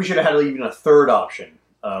I wonder if we should have had even a third option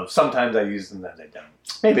of sometimes I use them, sometimes I don't.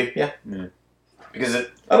 Maybe, yeah. Because I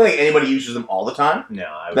don't think anybody uses them all the time.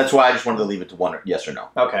 No. That's why I just wanted to leave it to one, yes or no.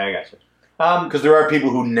 Okay, I got you. Because there are people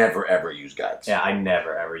who never, ever use guides. Yeah, I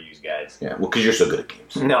never, ever use guides. Yeah, well, because you're so good at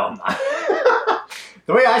games. No, I'm not.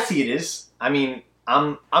 The way I see it is, I'm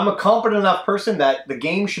a competent enough person that the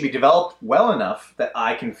game should be developed well enough that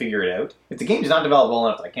I can figure it out. If the game is not developed well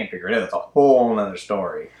enough that I can't figure it out, that's a whole other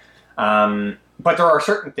story. But there are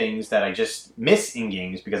certain things that I just miss in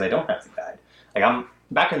games because I don't have the guide. Like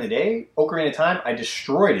back in the day, Ocarina of Time, I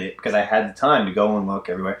destroyed it because I had the time to go and look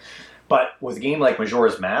everywhere. But with a game like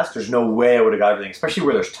Majora's Mask, there's no way I would have got everything, especially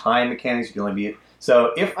where there's time mechanics. You can only be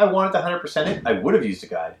so if I wanted to 100% it, I would have used a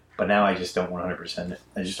guide. But now I just don't 100% it.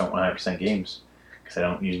 I just don't 100% games because I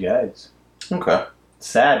don't use guides. Okay. It's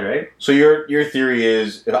sad, right? So your theory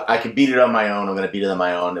is if I can beat it on my own, I'm going to beat it on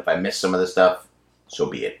my own. If I miss some of the stuff, so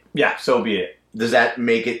be it. Yeah, so be it. Does that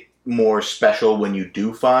make it more special when you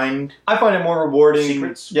do find? I find it more rewarding.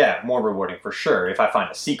 Secrets? Yeah, more rewarding for sure if I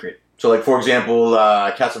find a secret. So, like, for example,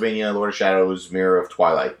 Castlevania, Lord of Shadows, Mirror of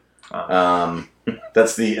Twilight.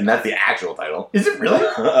 That's the actual title. Is it really?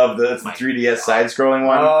 It's the 3DS side-scrolling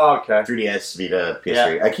one. Oh, okay. 3DS, Vita,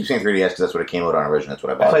 PS3. Yeah. I keep saying 3DS because that's what it came out on originally. That's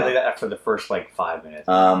what I bought. I played that for the first 5 minutes.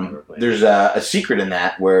 There's a secret in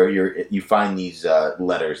that where you find these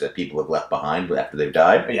letters that people have left behind after they've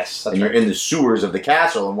died. Yes, that's right. You're in the sewers of the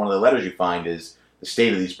castle, and one of the letters you find is the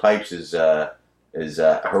state of these pipes is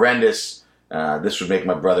horrendous. This would make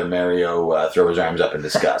my brother Mario throw his arms up in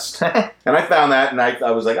disgust. And I found that, and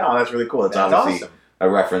I was like, oh, that's really cool. It's obviously awesome. A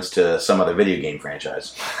reference to some other video game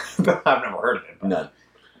franchise. I've never heard of it. But... None.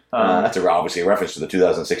 That's obviously a reference to the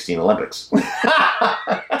 2016 Olympics. All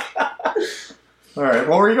right,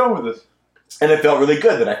 where were you going with this? And it felt really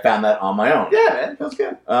good that I found that on my own. Yeah, man, it feels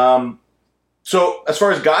good. So, as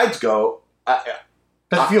far as guides go... Does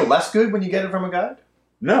it feel less good when you get it from a guide?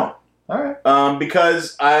 No. All right.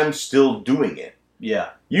 Because I'm still doing it. Yeah.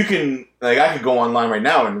 You can, I could go online right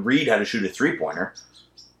now and read how to shoot a three-pointer.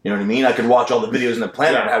 You know what I mean? I could watch all the videos on the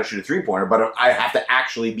planet on how to shoot a three-pointer, but I have to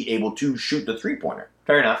actually be able to shoot the three-pointer.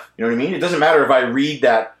 Fair enough. You know what I mean? It doesn't matter if I read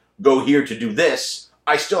that, go here to do this.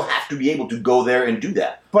 I still have to be able to go there and do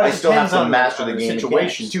that. But I still have to master the game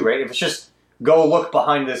situation too, right? If it's just go look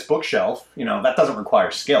behind this bookshelf, that doesn't require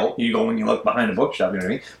skill. You go and you look behind a bookshelf, you know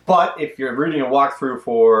what I mean? But if you're reading a walkthrough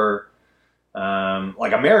for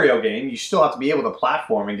like a Mario game, you still have to be able to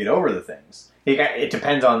platform and get over the things. It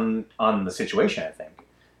depends on the situation, I think.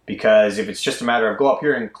 Because if it's just a matter of go up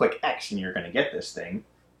here and click X and you're going to get this thing,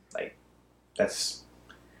 that's...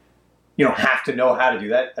 You don't have to know how to do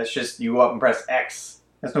that. That's just you go up and press X.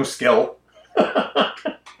 That's no skill. You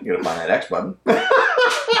gotta find that X button.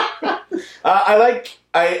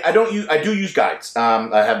 I do use guides.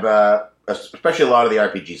 I have especially a lot of the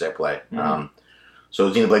RPGs I play. Mm-hmm.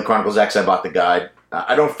 So Xenoblade Chronicles X, I bought the guide.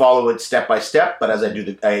 I don't follow it step by step, but as I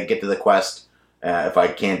get to the quest, if I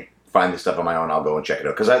can't find the stuff on my own, I'll go and check it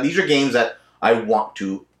out. Because these are games that I want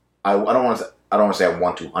to. I don't want to say I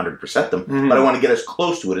want to 100% them, mm-hmm. but I want to get as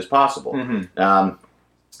close to it as possible. Mm-hmm.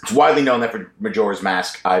 It's widely known that for Majora's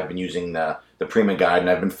Mask, I've been using the Prima Guide, and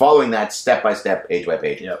I've been following that step by step, page by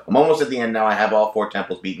page. Yep. I'm almost at the end now. I have all 4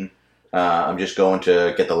 temples beaten. I'm just going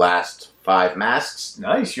to get the last 5 masks.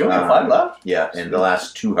 Nice. You only have 5 left? Yeah, and the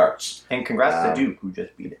last 2 hearts. And congrats to Duke, who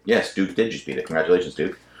just beat it. Yes, Duke did just beat it. Congratulations,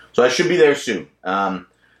 Duke. So I should be there soon.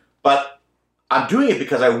 But I'm doing it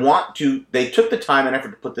because I want to... They took the time and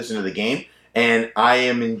effort to put this into the game, and I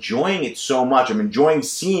am enjoying it so much. I'm enjoying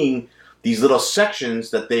seeing these little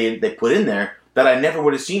sections that they put in there that I never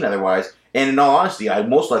would have seen otherwise. And in all honesty, I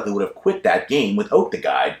most likely would have quit that game without the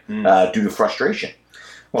guide due to frustration.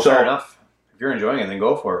 Well, fair enough. If you're enjoying it, then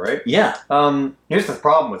go for it, right? Yeah. Here's the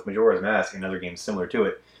problem with Majora's Mask and other games similar to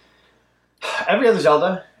it. Every other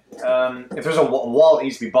Zelda, if there's a wall that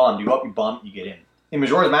needs to be bombed, you go up, you bomb it, you get in. in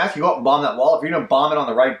Majora's Mask, you go up and bomb that wall. If you're going to bomb it on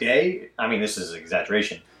the right day, I mean, this is an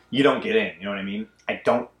exaggeration. You don't get in. You know what I mean? I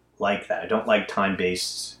don't like that. I don't like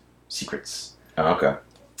time-based secrets. Oh, okay.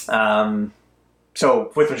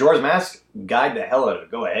 So with Majora's Mask, guide the hell out of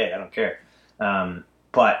it. Go ahead. I don't care.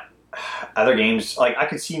 But other games, like I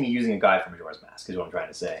could see me using a guide for Majora's Mask, is what I'm trying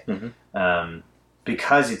to say. Mm-hmm.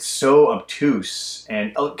 Because it's so obtuse.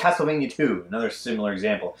 And Castlevania 2, another similar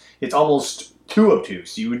example. It's almost too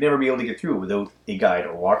obtuse. You would never be able to get through it without a guide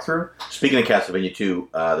or walkthrough. Speaking of Castlevania 2,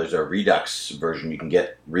 there's a Redux version you can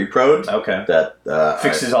get reproed. Okay. That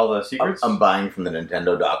fixes all the secrets? I'm buying from the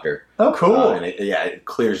Nintendo doctor. Oh, cool. And it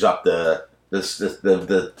clears up the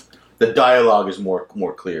dialogue is more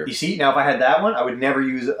clear. You see, now if I had that one, I would never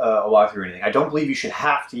use a walkthrough or anything. I don't believe you should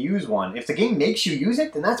have to use one. If the game makes you use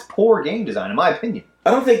it, then that's poor game design, in my opinion. I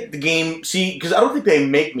don't think the game... See, because I don't think they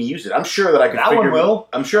make me use it. I'm sure that I could That one will.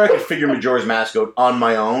 I'm sure I could figure Majora's Mask out on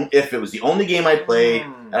my own if it was the only game I played,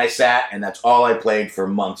 and I sat, and that's all I played for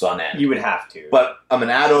months on end. You would have to. But I'm an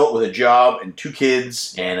adult with a job, and 2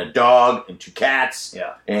 kids, and a dog, and 2 cats,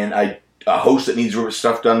 and a house that needs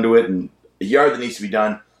stuff done to it, and a yard that needs to be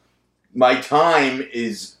done. My time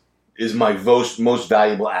is my most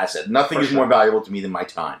valuable asset. Nothing is more valuable to me than my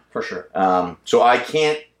time. For sure. So I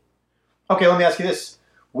can't... Okay, let me ask you this.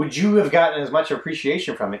 Would you have gotten as much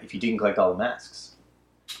appreciation from it if you didn't collect all the masks?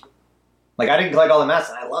 Like, I didn't collect all the masks,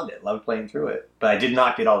 and I loved it. Loved playing through it. But I did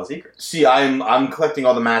not get all the secrets. See, I'm collecting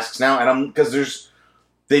all the masks now, and because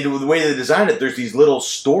the way they designed it, there's these little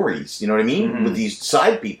stories, you know what I mean? Mm-hmm. With these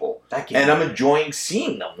side people. And I'm enjoying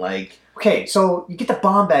seeing them, like... Okay, so you get the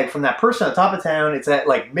bomb bag from that person on top of town. It's at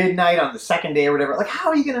like midnight on the second day or whatever. Like, how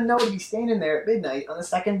are you going to know to be standing there at midnight on the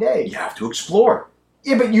second day? You have to explore.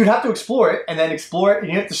 Yeah, but you'd have to explore it, and then explore it,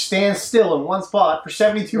 and you have to stand still in one spot for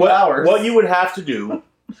 72 hours. What you would have to do,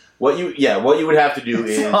 what you would have to do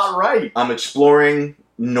is... It's not right. I'm exploring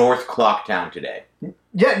North Clocktown today.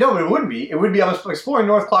 Yeah, no, but it wouldn't be. It would be, I'm exploring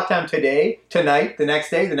North Clocktown today, tonight, the next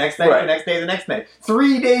day, the next day, the next day, the next day.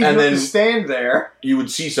 3 days you have to stand there. You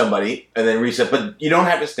would see somebody, and then reset, but you don't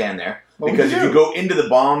have to stand there. Because if you go into the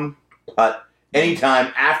bomb hut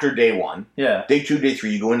anytime after day 1, day 2, day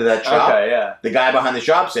 3, you go into that shop, the guy behind the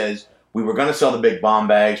shop says, we were going to sell the big bomb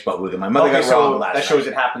bags, but my mother got robbed last night. That shows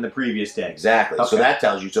it happened the previous day. Exactly. Okay. So that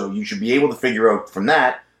tells you, so you should be able to figure out from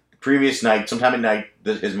that, the previous night, sometime at night,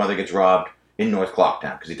 his mother gets robbed in North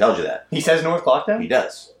Clocktown, because he tells you that. He says North Clocktown? He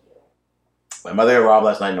does. My mother got robbed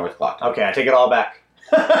last night in North Clocktown. Okay, I take it all back.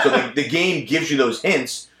 So the game gives you those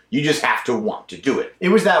hints, you just have to want to do it. It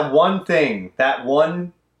was that one thing, that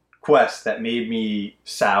one quest that made me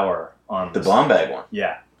sour on the bomb bag one.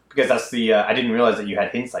 Yeah, because that's the, I didn't realize that you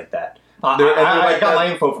had hints like that. I got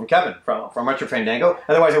my info from Kevin, from Retro Fandango,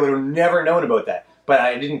 otherwise I would have never known about that. But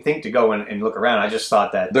I didn't think to go and look around, I just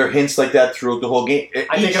thought that... There are hints like that throughout the whole game.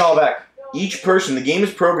 I take it all back. Each person, the game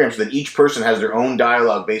is programmed so that each person has their own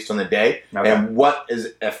dialogue based on the day, and what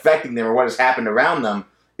is affecting them or what has happened around them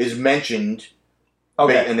is mentioned,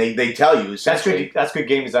 and they tell you. That's good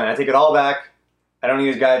game design. I take it all back. I don't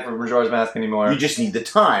need a guide for Majora's Mask anymore. You just need the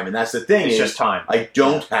time, and that's the thing. It's just time. I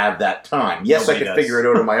don't have that time. Yes, I could figure it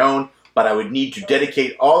out on my own, but I would need to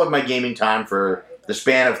dedicate all of my gaming time for the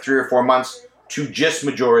span of 3 or 4 months to just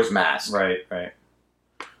Majora's Mask. Right.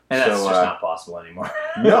 And that's just not possible anymore.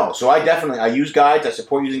 No, so I use guides. I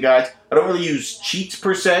support using guides. I don't really use cheats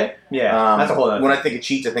per se. Yeah, that's a whole other When I think of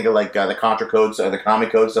cheats, I think of like the Contra codes, the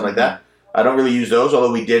Konami codes, stuff like that. I don't really use those,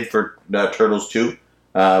 although we did for Turtles 2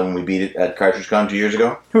 when we beat it at CartridgeCon 2 years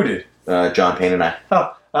ago. Who did? John Payne and I.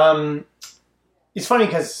 Oh, it's funny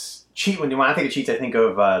because when I think of cheats, I think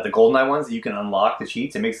of the GoldenEye ones that you can unlock the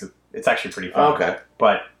cheats. It's actually pretty fun. Okay,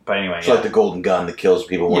 but anyway, so like the golden gun that kills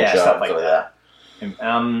people one shot, stuff like that.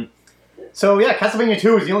 So yeah, Castlevania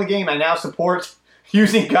 2 is the only game I now support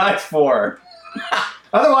using guides for.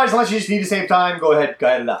 Otherwise, unless you just need to save time, go ahead,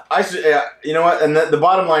 guide it up. You know what? And the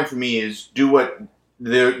bottom line for me is do what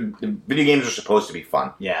the video games are supposed to be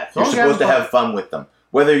fun. Yeah, you're supposed to have fun with them.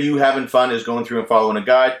 Whether you having fun is going through and following a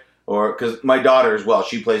guide, or because my daughter as well,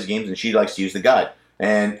 she plays games and she likes to use the guide,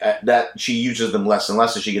 and that she uses them less and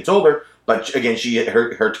less as she gets older. But again,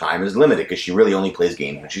 her time is limited because she really only plays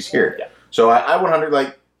games when she's here. Yeah. So I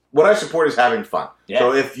 100 what I support is having fun. Yeah.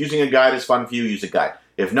 So if using a guide is fun for you, use a guide.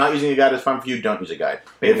 If not using a guide is fun for you, don't use a guide.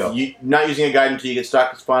 Not using a guide until you get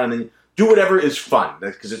stuck is fun, and then do whatever is fun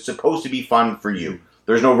because it's supposed to be fun for you.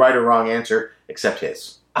 There's no right or wrong answer except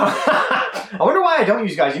his. I wonder why I don't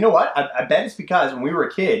use guides. You know what? I bet it's because when we were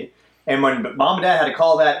a kid, And when mom and dad had to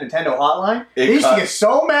call that Nintendo hotline, they used to get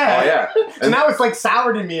so mad. Oh, yeah. So now it's like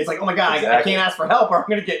soured in me. It's like, oh my God, Exactly. I can't ask for help or I'm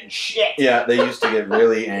going to get in shit. Yeah, they used to get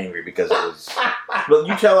really angry because it was... But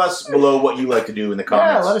you tell us below what you like to do in the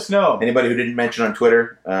comments. Yeah, let us know. Anybody who didn't mention on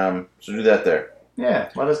Twitter, so do that there. Yeah,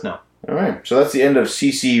 let us know. All right, so that's the end of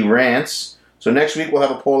CC Rants. So next week we'll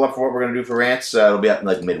have a poll up for what we're going to do for Rants. It'll be up in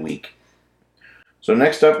like midweek. So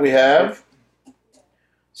next up we have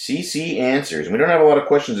CC Answers. We don't have a lot of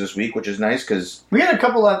questions this week, which is nice because... We had a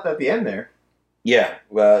couple at the end there. Yeah,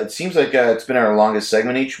 well, it seems like it's been our longest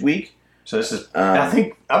segment each week. So this is... I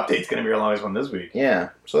think Update's going to be our longest one this week. Yeah,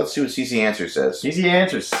 so let's see what CC Answers says. CC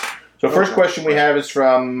Answers. So first question we have is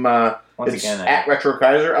from... Once it's again, at Retro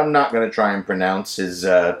Kaiser. I'm not going to try and pronounce his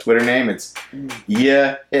Twitter name. It's...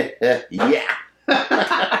 Yeah. That's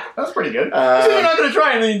pretty good. So you're not going to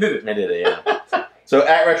try and then you did it. I did it, yeah. So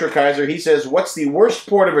at Retro Kaiser, he says, what's the worst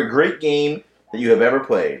port of a great game that you have ever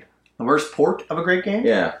played? The worst port of a great game?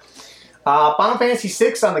 Yeah. Final Fantasy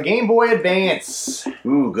VI on the Game Boy Advance.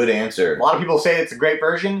 Ooh, good answer. A lot of people say it's a great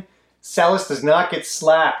version. Celis does not get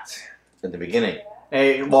slapped. At the beginning.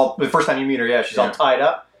 Hey, well, the first time you meet her, yeah, she's all tied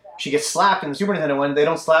up. She gets slapped in the Super Nintendo one. They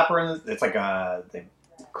don't slap her it's like they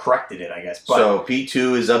corrected it, I guess. But so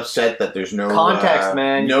P2 is upset that there's no... context,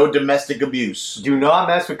 man. No domestic abuse. Do not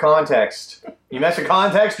mess with context. You mess with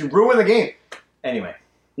context, you ruin the game. Anyway.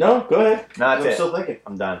 No, go ahead. That's I'm it. still thinking.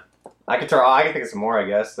 I'm done. I can think of some more, I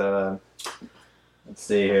guess. Let's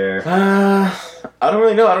see here. I don't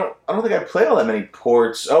really know. I don't think I played all that many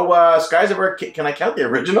ports. Oh, Skies of Arcadia. Can I count the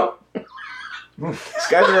original?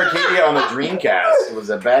 Skies of Arcadia on the Dreamcast. It was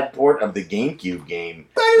a bad port of the GameCube game.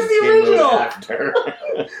 That is the original. After.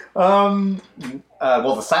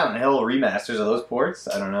 Well, the Silent Hill remasters of those ports.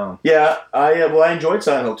 I don't know. Yeah, I enjoyed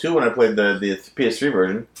Silent Hill 2 when I played the PS3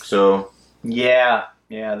 version. So yeah,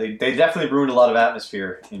 they definitely ruined a lot of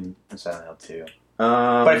atmosphere in Silent Hill 2.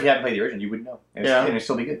 But if you haven't played the original, you would know. And it'd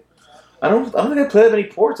still be good. I don't think I played that many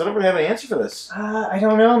ports. I don't really have an answer for this. I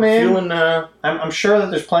don't know, man. Feeling, I'm sure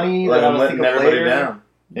that there's plenty like that I'm I'll letting think of everybody later. down.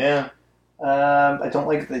 Yeah. I don't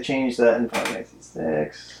like that they changed that in Final Fantasy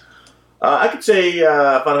VI. I could say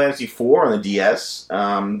Final Fantasy IV on the DS.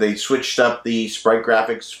 They switched up the sprite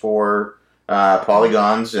graphics for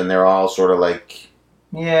polygons, and they're all sort of like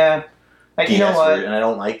DS, you know what? and I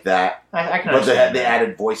don't like that. I can But understand they that.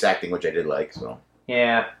 added voice acting, which I did like. So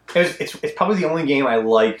Yeah, it's probably the only game I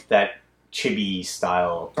like that chibi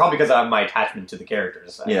style. Probably because of my attachment to the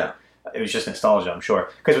characters. yeah, It was just nostalgia, I'm sure.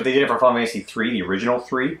 Because what they did for Final Fantasy 3, the original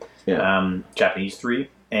 3, Japanese 3,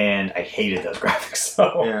 and I hated those graphics.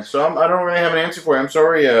 So yeah. So I don't really have an answer for you. I'm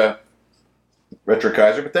sorry, Retro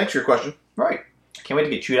Kaiser, but thanks for your question. right. Can't wait to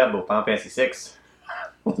get chewed up about Final Fantasy 6.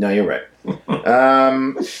 No, you're right.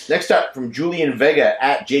 Next up, from Julian Vega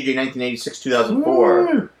at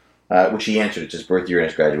JJ1986-2004, which he answered. It's his birth year and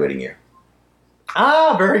his graduating year.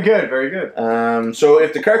 Ah, very good, very good. So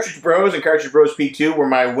if the Cartridge Bros and Cartridge Bros P2 were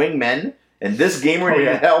my wingmen, and this gamer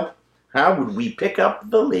needed help, how would we pick up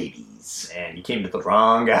the ladies? Man, you came to the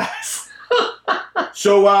wrong guys.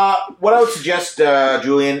 So what I would suggest,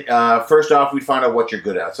 Julian, first off, we'd find out what you're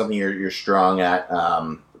good at, something you're strong at,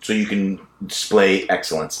 so you can display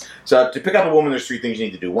excellence. So to pick up a woman, there's three things you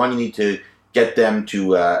need to do. One, you need to get them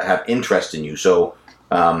to have interest in you. So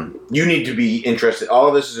you need to be interested. All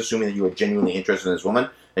of this is assuming that you are genuinely interested in this woman,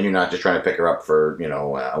 and you're not just trying to pick her up for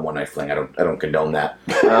a one night fling. I don't condone that.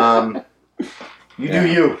 You do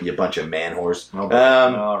you. You bunch of man whores. All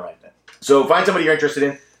right then. So find somebody you're interested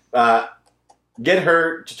in. Get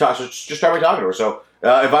her to talk. So just start by talking to her. So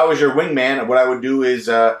if I was your wingman, what I would do is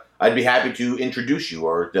I'd be happy to introduce you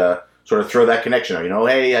or sort of throw that connection. Or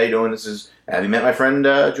hey, how you doing? Have you met my friend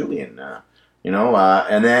Julian?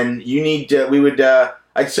 And then you need.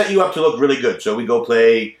 I'd set you up to look really good. So we go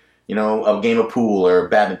play, a game of pool or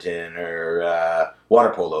badminton or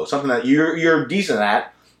water polo, something that you're decent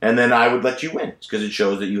at, and then I would let you win because it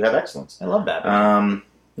shows that you have excellence. I love that.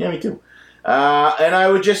 Yeah, me too. And I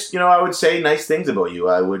would just, I would say nice things about you.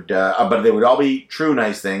 I would, but they would all be true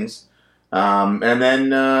nice things. And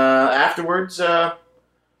then afterwards, I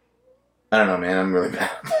don't know, man. I'm really bad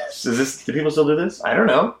at this. Do people still do this? I don't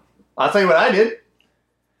know. I'll tell you what I did.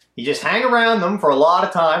 You just hang around them for a lot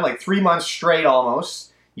of time, like 3 months straight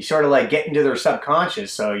almost. You sort of like get into their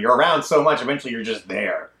subconscious, so you're around so much, eventually you're just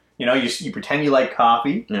there. You pretend you like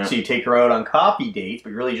coffee, so you take her out on coffee dates, but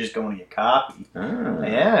you're really just going to get coffee. Ah.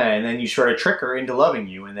 Yeah, and then you sort of trick her into loving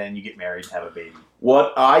you, and then you get married and have a baby.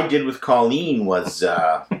 What I did with Colleen was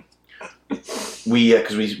because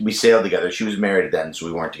we sailed together. She was married then, so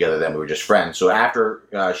we weren't together then. We were just friends. So after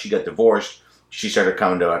she got divorced, she started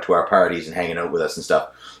coming to our parties and hanging out with us and stuff.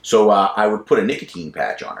 So I would put a nicotine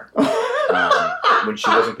patch on her when she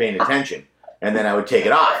wasn't paying attention, and then I would take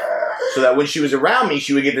it off, so that when she was around me,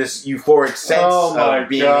 she would get this euphoric sense of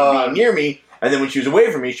being near me, and then when she was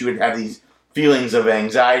away from me, she would have these feelings of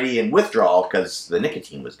anxiety and withdrawal because the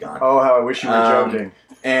nicotine was gone. Oh, how I wish you were joking.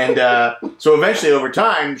 And so eventually, over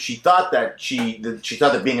time, she thought that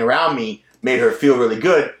being around me made her feel really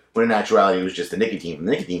good, when in actuality it was just the nicotine from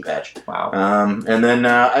the nicotine patch. Wow. And then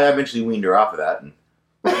I eventually weaned her off of that, and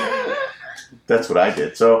that's what I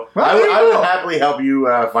did. So I would happily help you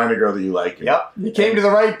find a girl that you like. Yep, you came to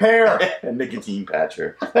the right pair. And nicotine patch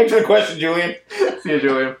her. Thanks for the question, Julian. See you,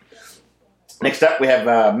 Julian. Next up, we have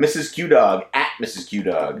Mrs. Q Dog at Mrs. Q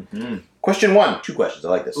Dog. Mm-hmm. Question 1. 2 questions. I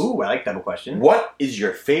like this. Ooh, I like double question. What is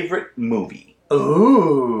your favorite movie?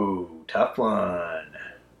 Ooh, tough one.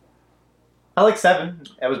 I like 7.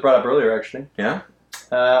 That was brought up earlier, actually. Yeah?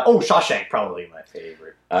 Shawshank, probably my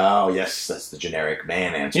favorite. Oh, yes. That's the generic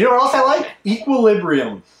man answer. You know what else I like?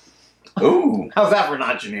 Equilibrium. Ooh. How's that for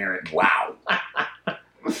not generic? Wow.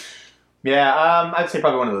 Yeah, I'd say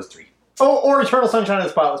probably one of those 3. Oh, or Eternal Sunshine of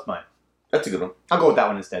the Spotless Mind. That's a good one. I'll go with that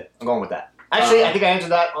one instead. I'm going with that. Actually, I think I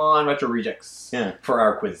answered that on Retro Rejects for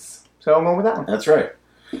our quiz. So I'm going with that one. That's right.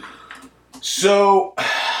 So,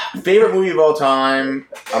 favorite movie of all time.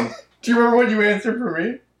 Do you remember what you answered for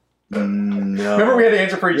me? No. Remember we had to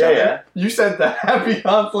answer for each other? Yeah. You said the Happy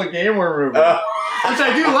Hansel Gamer movie. Which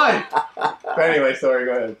I do like. But anyway, sorry,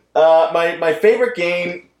 go ahead. My favorite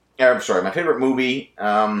game... my favorite movie...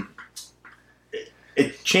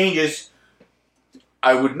 it changes...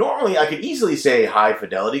 I could easily say High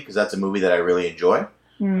Fidelity, because that's a movie that I really enjoy.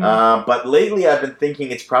 But lately I've been thinking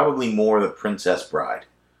it's probably more The Princess Bride.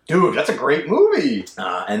 Dude, that's a great movie.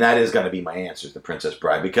 And that is going to be my answer, The Princess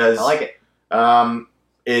Bride, because... I like it.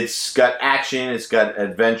 It's got action, it's got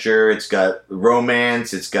adventure, it's got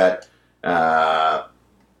romance, it's got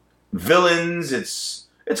villains, it's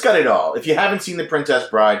got it all. If you haven't seen The Princess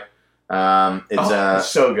Bride, it's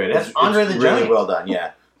so good. That's Andre the Giant. Really well done,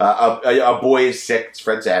 yeah. A boy is sick. It's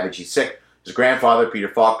Fred Savage. He's sick. His grandfather, Peter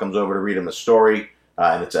Falk, comes over to read him a story,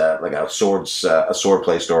 and it's a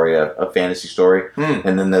swordplay story, a fantasy story.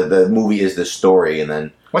 And then the movie is the story, and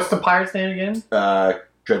then what's the pirate's name again?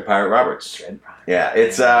 Dread Pirate Roberts. Dread Pirate. Yeah,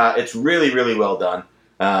 it's really really well done.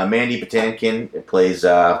 Mandy Patinkin plays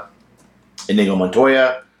Inigo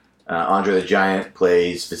Montoya. Andre the Giant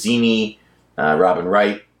plays Vizzini. Robin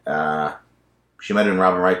Wright. She might have been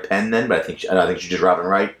Robin Wright Penn then, but I think she's just Robin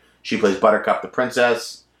Wright. She plays Buttercup the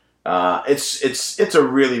Princess. It's a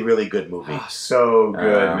really, really good movie. Oh, so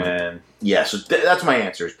good, man. Yeah, so that's my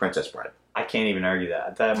answer is Princess Bride. I can't even argue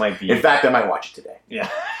that. That might be... In fact, I might watch it today. Yeah,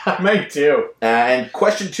 I might too. And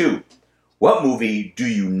question 2. What movie do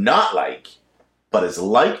you not like, but is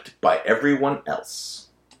liked by everyone else?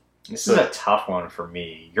 This is a tough one for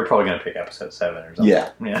me. You're probably going to pick episode 7 or something.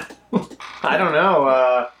 Yeah. I don't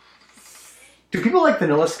know. Do people like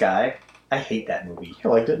Vanilla Sky? I hate that movie. I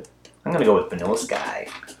liked it. I'm going to go with Vanilla Sky.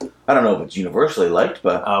 I don't know if it's universally liked,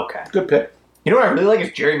 but okay. Good pick. You know what I really like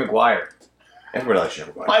is Jerry Maguire. Everybody likes Jerry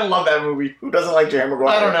Maguire. I love that movie. Who doesn't like Jerry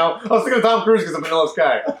Maguire? I don't know. I was thinking of Tom Cruise because of Vanilla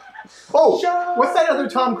Sky. What's that other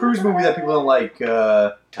Tom Cruise movie that people don't like?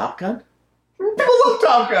 Top Gun? People love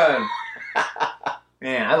Top Gun.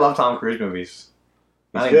 Man, I love Tom Cruise movies.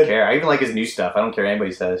 I don't even care. I even like his new stuff. I don't care what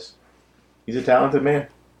anybody says. He's a talented man.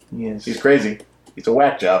 Yes. He's crazy. He's a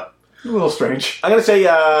whack job. A little strange. I'm going to say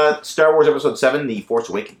Star Wars Episode 7, The Force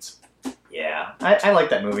Awakens. Yeah, I like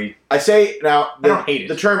that movie. I say, now, I don't hate it.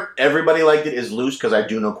 The term everybody liked it is loose because I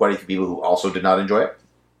do know quite a few people who also did not enjoy it.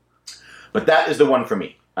 But that is the one for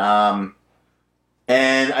me. And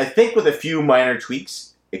I think with a few minor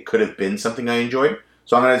tweaks, it could have been something I enjoyed.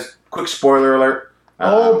 So I'm going to, quick spoiler alert.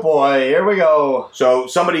 Oh boy, here we go. So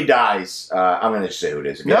somebody dies. I'm going to say who it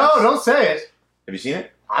is. No, don't say it. Have you seen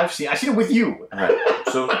it? I've seen it with you. All right.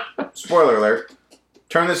 So, spoiler alert.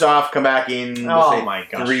 Turn this off, come back in, my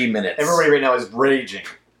gosh. 3 minutes. Everybody right now is raging.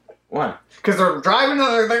 Why? Because they're driving,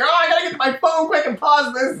 they're like, I gotta get to my phone quick and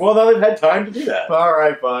pause this. Well, now they've had time to do that.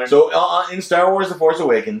 Alright, fine. So, in Star Wars The Force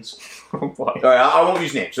Awakens, oh boy. Alright, I won't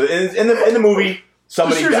use names. So, in the movie,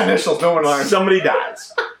 somebody dies. Initials, no one learns. Somebody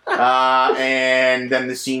dies. And then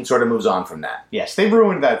the scene sort of moves on from that. Yes, they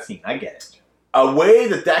ruined that scene. I get it. A way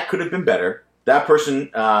that could have been better, that person,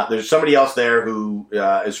 there's somebody else there who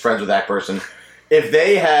is friends with that person. If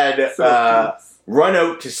they had run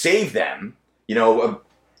out to save them,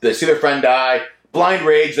 they see their friend die, blind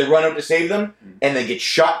rage, they run out to save them, and they get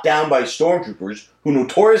shot down by stormtroopers who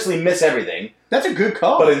notoriously miss everything. That's a good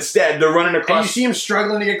call. But instead, they're running across. And you see him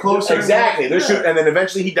struggling to get closer. Exactly. They're shooting, and then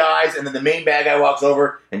eventually he dies, and then the main bad guy walks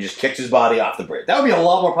over and just kicks his body off the bridge. That would be a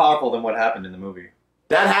lot more powerful than what happened in the movie.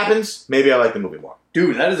 That happens, maybe I like the movie more.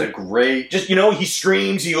 Dude, that is a great... Just, he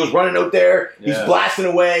screams, he goes running out there, he's blasting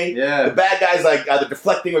away. Yeah. The bad guy's like either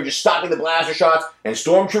deflecting or just stopping the blaster shots, and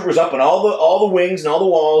stormtroopers up on all the wings and all the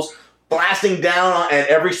walls, blasting down, and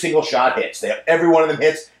every single shot hits. Every one of them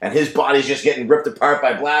hits, and his body's just getting ripped apart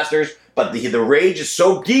by blasters. But the rage is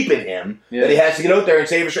so deep in him that he has to get out there and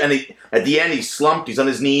save us. And at the end, he's slumped. He's on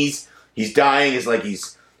his knees. He's dying. He's like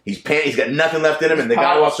he's got nothing left in him. And the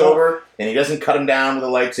guy walks over, and he doesn't cut him down with a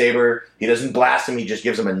lightsaber. He doesn't blast him. He just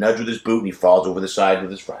gives him a nudge with his boot, and he falls over the side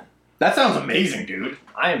with his friend. That sounds amazing, dude.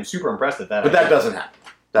 I am super impressed at that. But that doesn't happen.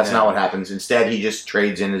 That's not what happens. Instead, he just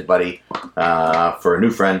trades in his buddy for a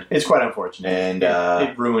new friend. It's quite unfortunate. And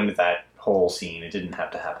it ruined that whole scene. It didn't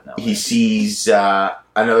have to happen that way. He sees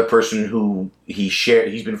another person who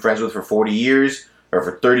he's been friends with for 40 years, or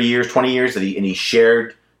for 30 years, 20 years, and he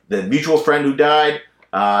shared the mutual friend who died.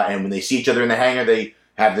 And when they see each other in the hangar, they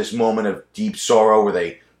have this moment of deep sorrow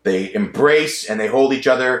where they embrace and they hold each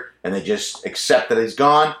other and they just accept that he's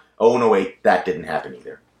gone. Oh, no, wait, that didn't happen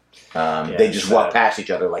either. They just walk past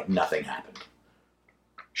each other like nothing happened.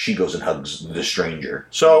 She goes and hugs the stranger.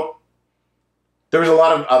 So there was a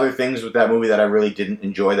lot of other things with that movie that I really didn't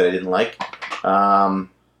enjoy, that I didn't like.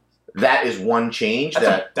 That is one change.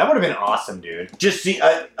 That would have been awesome, dude. Just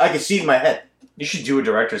I could see it in my head. You should do a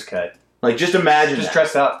director's cut. Like, just imagine Just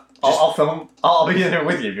dress up. I'll film. I'll be in there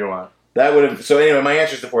with you if you want. That would have... So anyway, my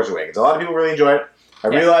answer is The Force Awakens. A lot of people really enjoy it. I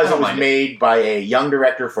realized it was made by a young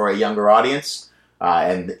director for a younger audience.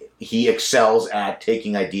 And he excels at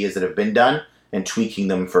taking ideas that have been done and tweaking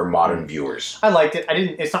them for modern viewers. I liked it.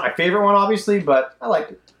 It's not my favorite one, obviously, but I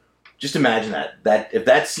liked it. Just imagine that if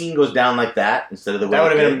that scene goes down like that instead of the way that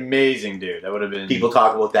would have been amazing, dude. That would have been... People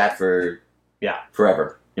talk about that for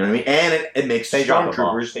forever. You know what I mean? And it makes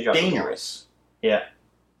stormtroopers dangerous. Yeah.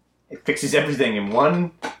 It fixes everything in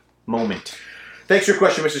one moment. Thanks for your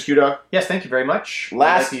question, Mr. Q-Dog. Yes, thank you very much.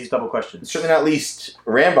 Last, these double questions. Certainly not least,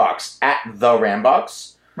 Rambox at the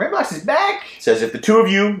Rambox. Rambox is back. Says, if the two of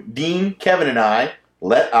you, Dean, Kevin, and I,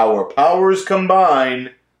 let our powers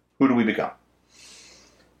combine, who do we become?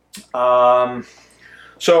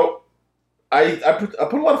 So, I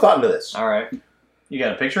put a lot of thought into this. All right. You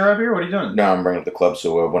got a picture up here? What are you doing? No, I'm bringing up the club,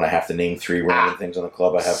 so when I have to name 3 random things on the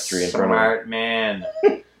club, I have 3 in front of me. Smart man.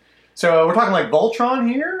 So we're talking like Voltron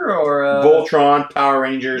here, or Voltron, Power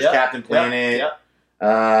Rangers, Captain Planet. Yep.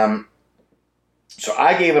 So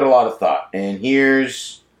I gave it a lot of thought, and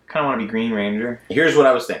here's kind of want to be Green Ranger. Here's what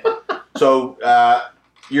I was thinking. So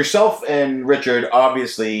yourself and Richard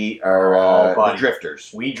obviously are the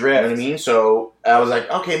drifters. We drift. You know what I mean? So I was like,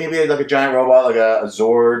 okay, maybe like a giant robot, like a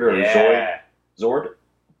Zord or a Zoid. Zord.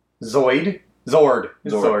 Zoid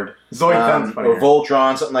sounds funny. Or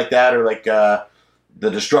Voltron, something like that, or like the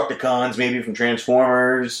Destructicons, maybe from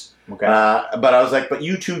Transformers. Okay. But I was like, but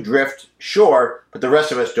you two drift, sure, but the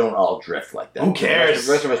rest of us don't all drift like that. Who cares?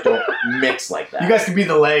 The rest of us don't mix like that. You guys can be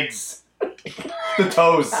the legs, the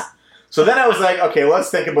toes. So then I was like, okay, let's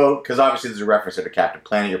think about, because obviously there's a reference to Captain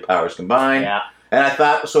Planet, your powers combined. Yeah. And I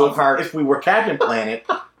thought, so if we were Captain Planet,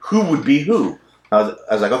 who would be who? I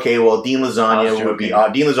was like, okay, well, Dean Lasagna would be...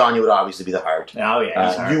 Dean Lasagna would obviously be the heart. Oh, yeah,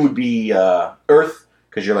 he's heart. You would be Earth,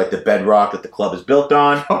 because you're like the bedrock that the club is built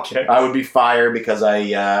on. Okay. I would be Fire, because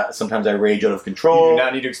sometimes I rage out of control. You do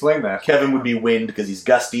not need to explain that. Kevin would be Wind, because he's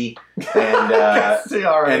gusty. And Gusty,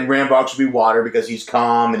 all right. And Rambox would be Water, because he's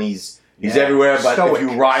calm and he's everywhere, but if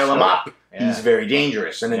you rile him up, he's very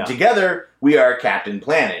dangerous. And then together, we are Captain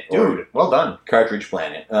Planet. Dude, well done. Cartridge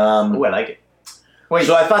Planet. Ooh, I like it. Wait.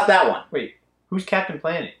 So I thought that one. Wait, who's Captain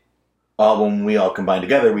Planet? When we all combine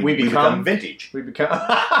together, we become Vintage. We become...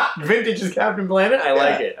 Vintage is Captain Planet? I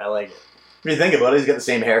like it. If you think about it, he's got the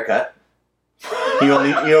same haircut. He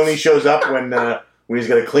only shows up when he's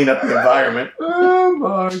got to clean up the environment. Oh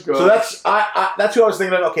my god! So that's who I was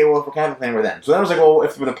thinking of. Okay, well, if we're Captain Planet, we're then. So then I was like, well,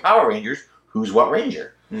 if we're the Power Rangers, who's what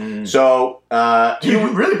Ranger? So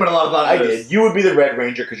you really put a lot of thought into this. I did. You would be the Red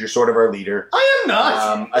Ranger because you're sort of our leader. I am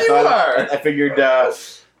not. I figured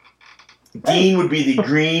Dean would be the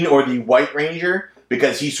Green or the White Ranger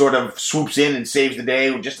because he sort of swoops in and saves the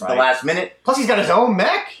day just at the last minute. Plus, he's got his own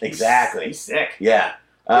mech. Exactly. He's sick. Yeah.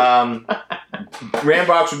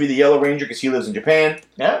 Rambox would be the Yellow Ranger because he lives in Japan.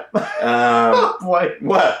 Yeah. What?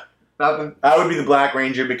 Nothing. I would be the Black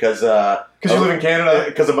Ranger because you live in Canada.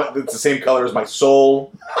 Because it's the same color as my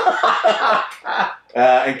soul.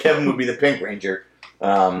 And Kevin would be the Pink Ranger.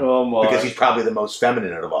 Because he's probably the most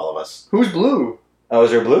feminine out of all of us. Who's blue? Oh,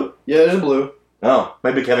 is there blue? Yeah, there's a blue. Oh,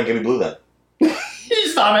 maybe Kevin can be blue then.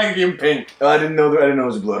 Sonic in pink. I didn't know it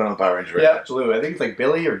was blue. I don't know the Power Ranger. Right? Yeah, blue. I think it's like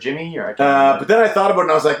Billy or Jimmy or I can't but then I thought about it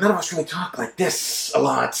and I was like, none of us really talk like this a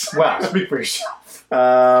lot. Wow, speak for yourself.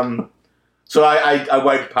 So I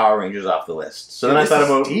wiped Power Rangers off the list. So then I thought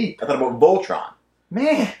about Voltron.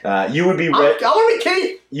 Man, you would be red. I want to be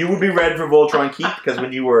Keith. You would be red for Voltron, Keith, because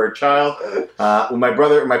when you were a child, when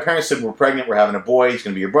my parents said we're pregnant, we're having a boy, he's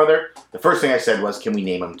going to be your brother. The first thing I said was, can we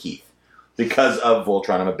name him Keith? Because of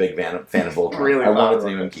Voltron, I'm a big fan of Voltron. Really, I wanted to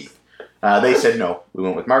name him Keith. They said no. We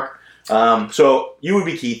went with Mark. So you would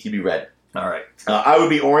be Keith, you'd be red. All right. I would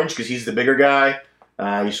be orange because he's the bigger guy.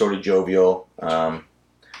 He's sort of jovial.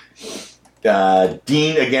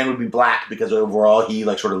 Dean again would be black because overall he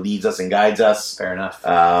like sort of leads us and guides us. Fair enough.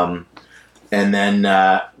 And then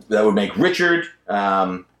that would make Richard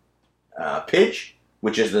Pidge,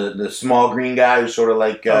 which is the small green guy who's sort of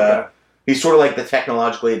like he's sort of like the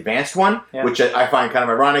technologically advanced one, which I find kind of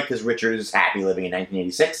ironic because Richard is happy living in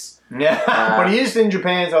 1986. Yeah, but he is in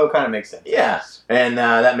Japan, so it kind of makes sense. Yeah, and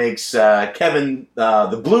that makes Kevin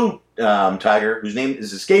the blue tiger, whose name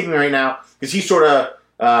is escaping me right now, because he sort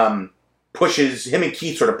of pushes him and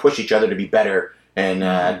Keith sort of push each other to be better and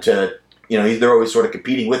they're always sort of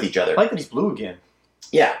competing with each other. I like that he's blue again.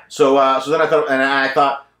 Yeah. So then I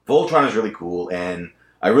thought Voltron is really cool, and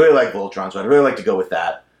I really like Voltron, so I'd really like to go with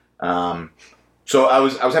that. So I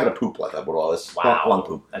was having a poop like that with all this. Wow. Long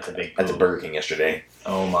poop. That's a big poop. That's a Burger King yesterday.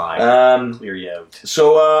 Oh my. Clear you out.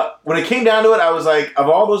 So when it came down to it, I was like, of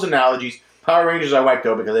all those analogies, Power Rangers I wiped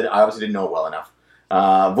out because I obviously didn't know it well enough.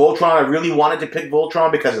 Voltron, I really wanted to pick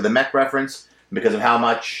Voltron because of the mech reference, because of how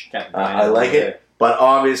much I like it. But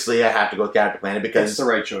obviously I have to go with Captain Planet because it's the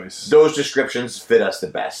right choice. Those descriptions fit us the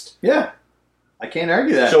best. Yeah. I can't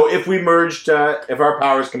argue that. So if we merged, if our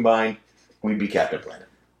powers combined, we'd be Captain Planet.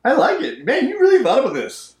 I like it. Man, you really thought about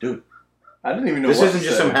this. Dude. I didn't even know this isn't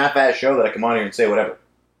just some half-ass show that I come on here and say whatever.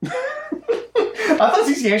 I thought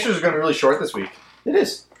CC Answers was going to be really short this week. It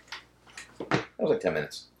is. That was like 10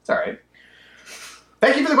 minutes. It's all right.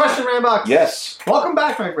 Thank you for the question, Rambox. Yes. Welcome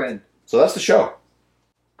back, my friend. So that's the show.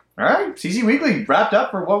 All right. CC Weekly wrapped up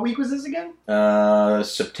for what week was this again?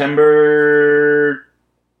 September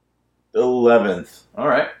 11th. All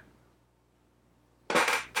right.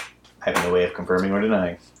 I have no way of confirming or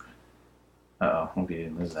denying. Uh-oh. Hope you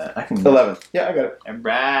didn't lose that. 11th. Yeah, I got it. All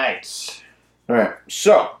right. All right.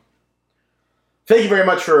 So, thank you very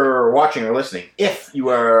much for watching or listening. If you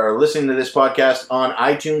are listening to this podcast on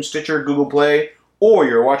iTunes, Stitcher, Google Play, or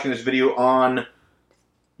you're watching this video on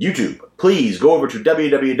YouTube, please go over to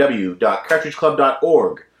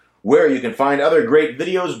www.cartridgeclub.org, where you can find other great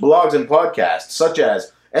videos, blogs, and podcasts, such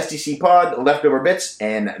as STC Pod, Leftover Bits,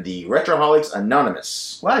 and the Retroholics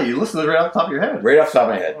Anonymous. Wow, you listened to it right off the top of your head. Right off the top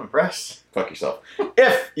of my head. I'm impressed. Fuck yourself.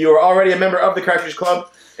 If you are already a member of the Cartridge Club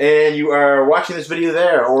and you are watching this video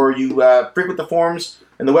there, or you frequent the forums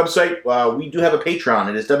and the website, we do have a Patreon.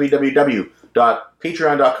 It is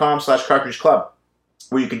www.patreon.com/cartridgeclub,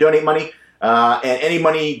 where you can donate money, and any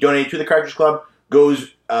money donated to the Cartridge Club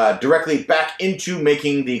goes directly back into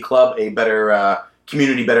making the club a better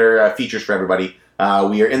community, better features for everybody.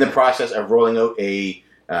 We are in the process of rolling out a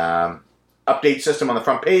update system on the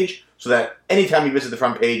front page, so that anytime you visit the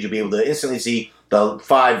front page, you'll be able to instantly see the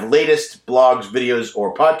 5 latest blogs, videos,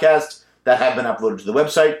 or podcasts that have been uploaded to the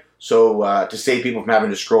website, so to save people from having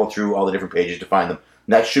to scroll through all the different pages to find them.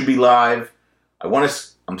 And that should be live.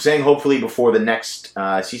 I'm saying hopefully before the next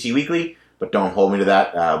CC Weekly, but don't hold me to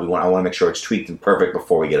that. I want to make sure it's tweaked and perfect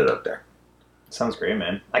before we get it out there. Sounds great,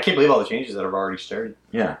 man. I can't believe all the changes that have already started.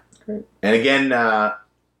 Yeah. Great. And again,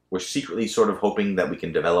 we're secretly sort of hoping that we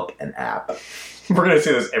can develop an app. We're going to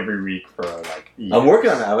say this every week for years. I'm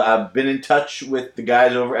working on that. I've been in touch with the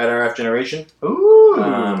guys over at RF Generation.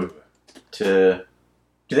 Ooh. Do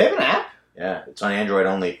they have an app? Yeah, it's on Android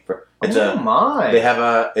only. My. They have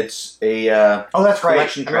oh, that's right.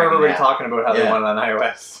 Collection tracking. I remember we were talking about how they want it on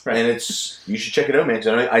iOS. Right. And you should check it out, man.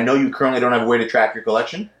 I know you currently don't have a way to track your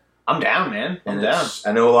collection. I'm down, man. I'm down.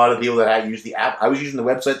 I know a lot of people that use the app. I was using the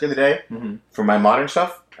website the other day for my modern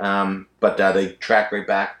stuff, but they track right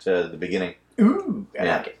back to the beginning. Ooh, I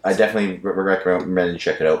like it. I definitely recommend you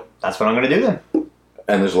check it out. That's what I'm going to do then.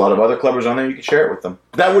 And there's a lot of other clubbers on there. You can share it with them.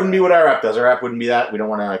 But that wouldn't be what our app does. Our app wouldn't be that. We don't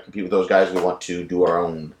want to compete with those guys. We want to do our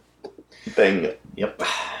own thing. Yep.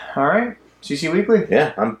 All right. CC Weekly.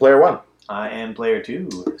 Yeah, I'm Player 1. I am Player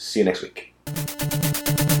 2. See you next week.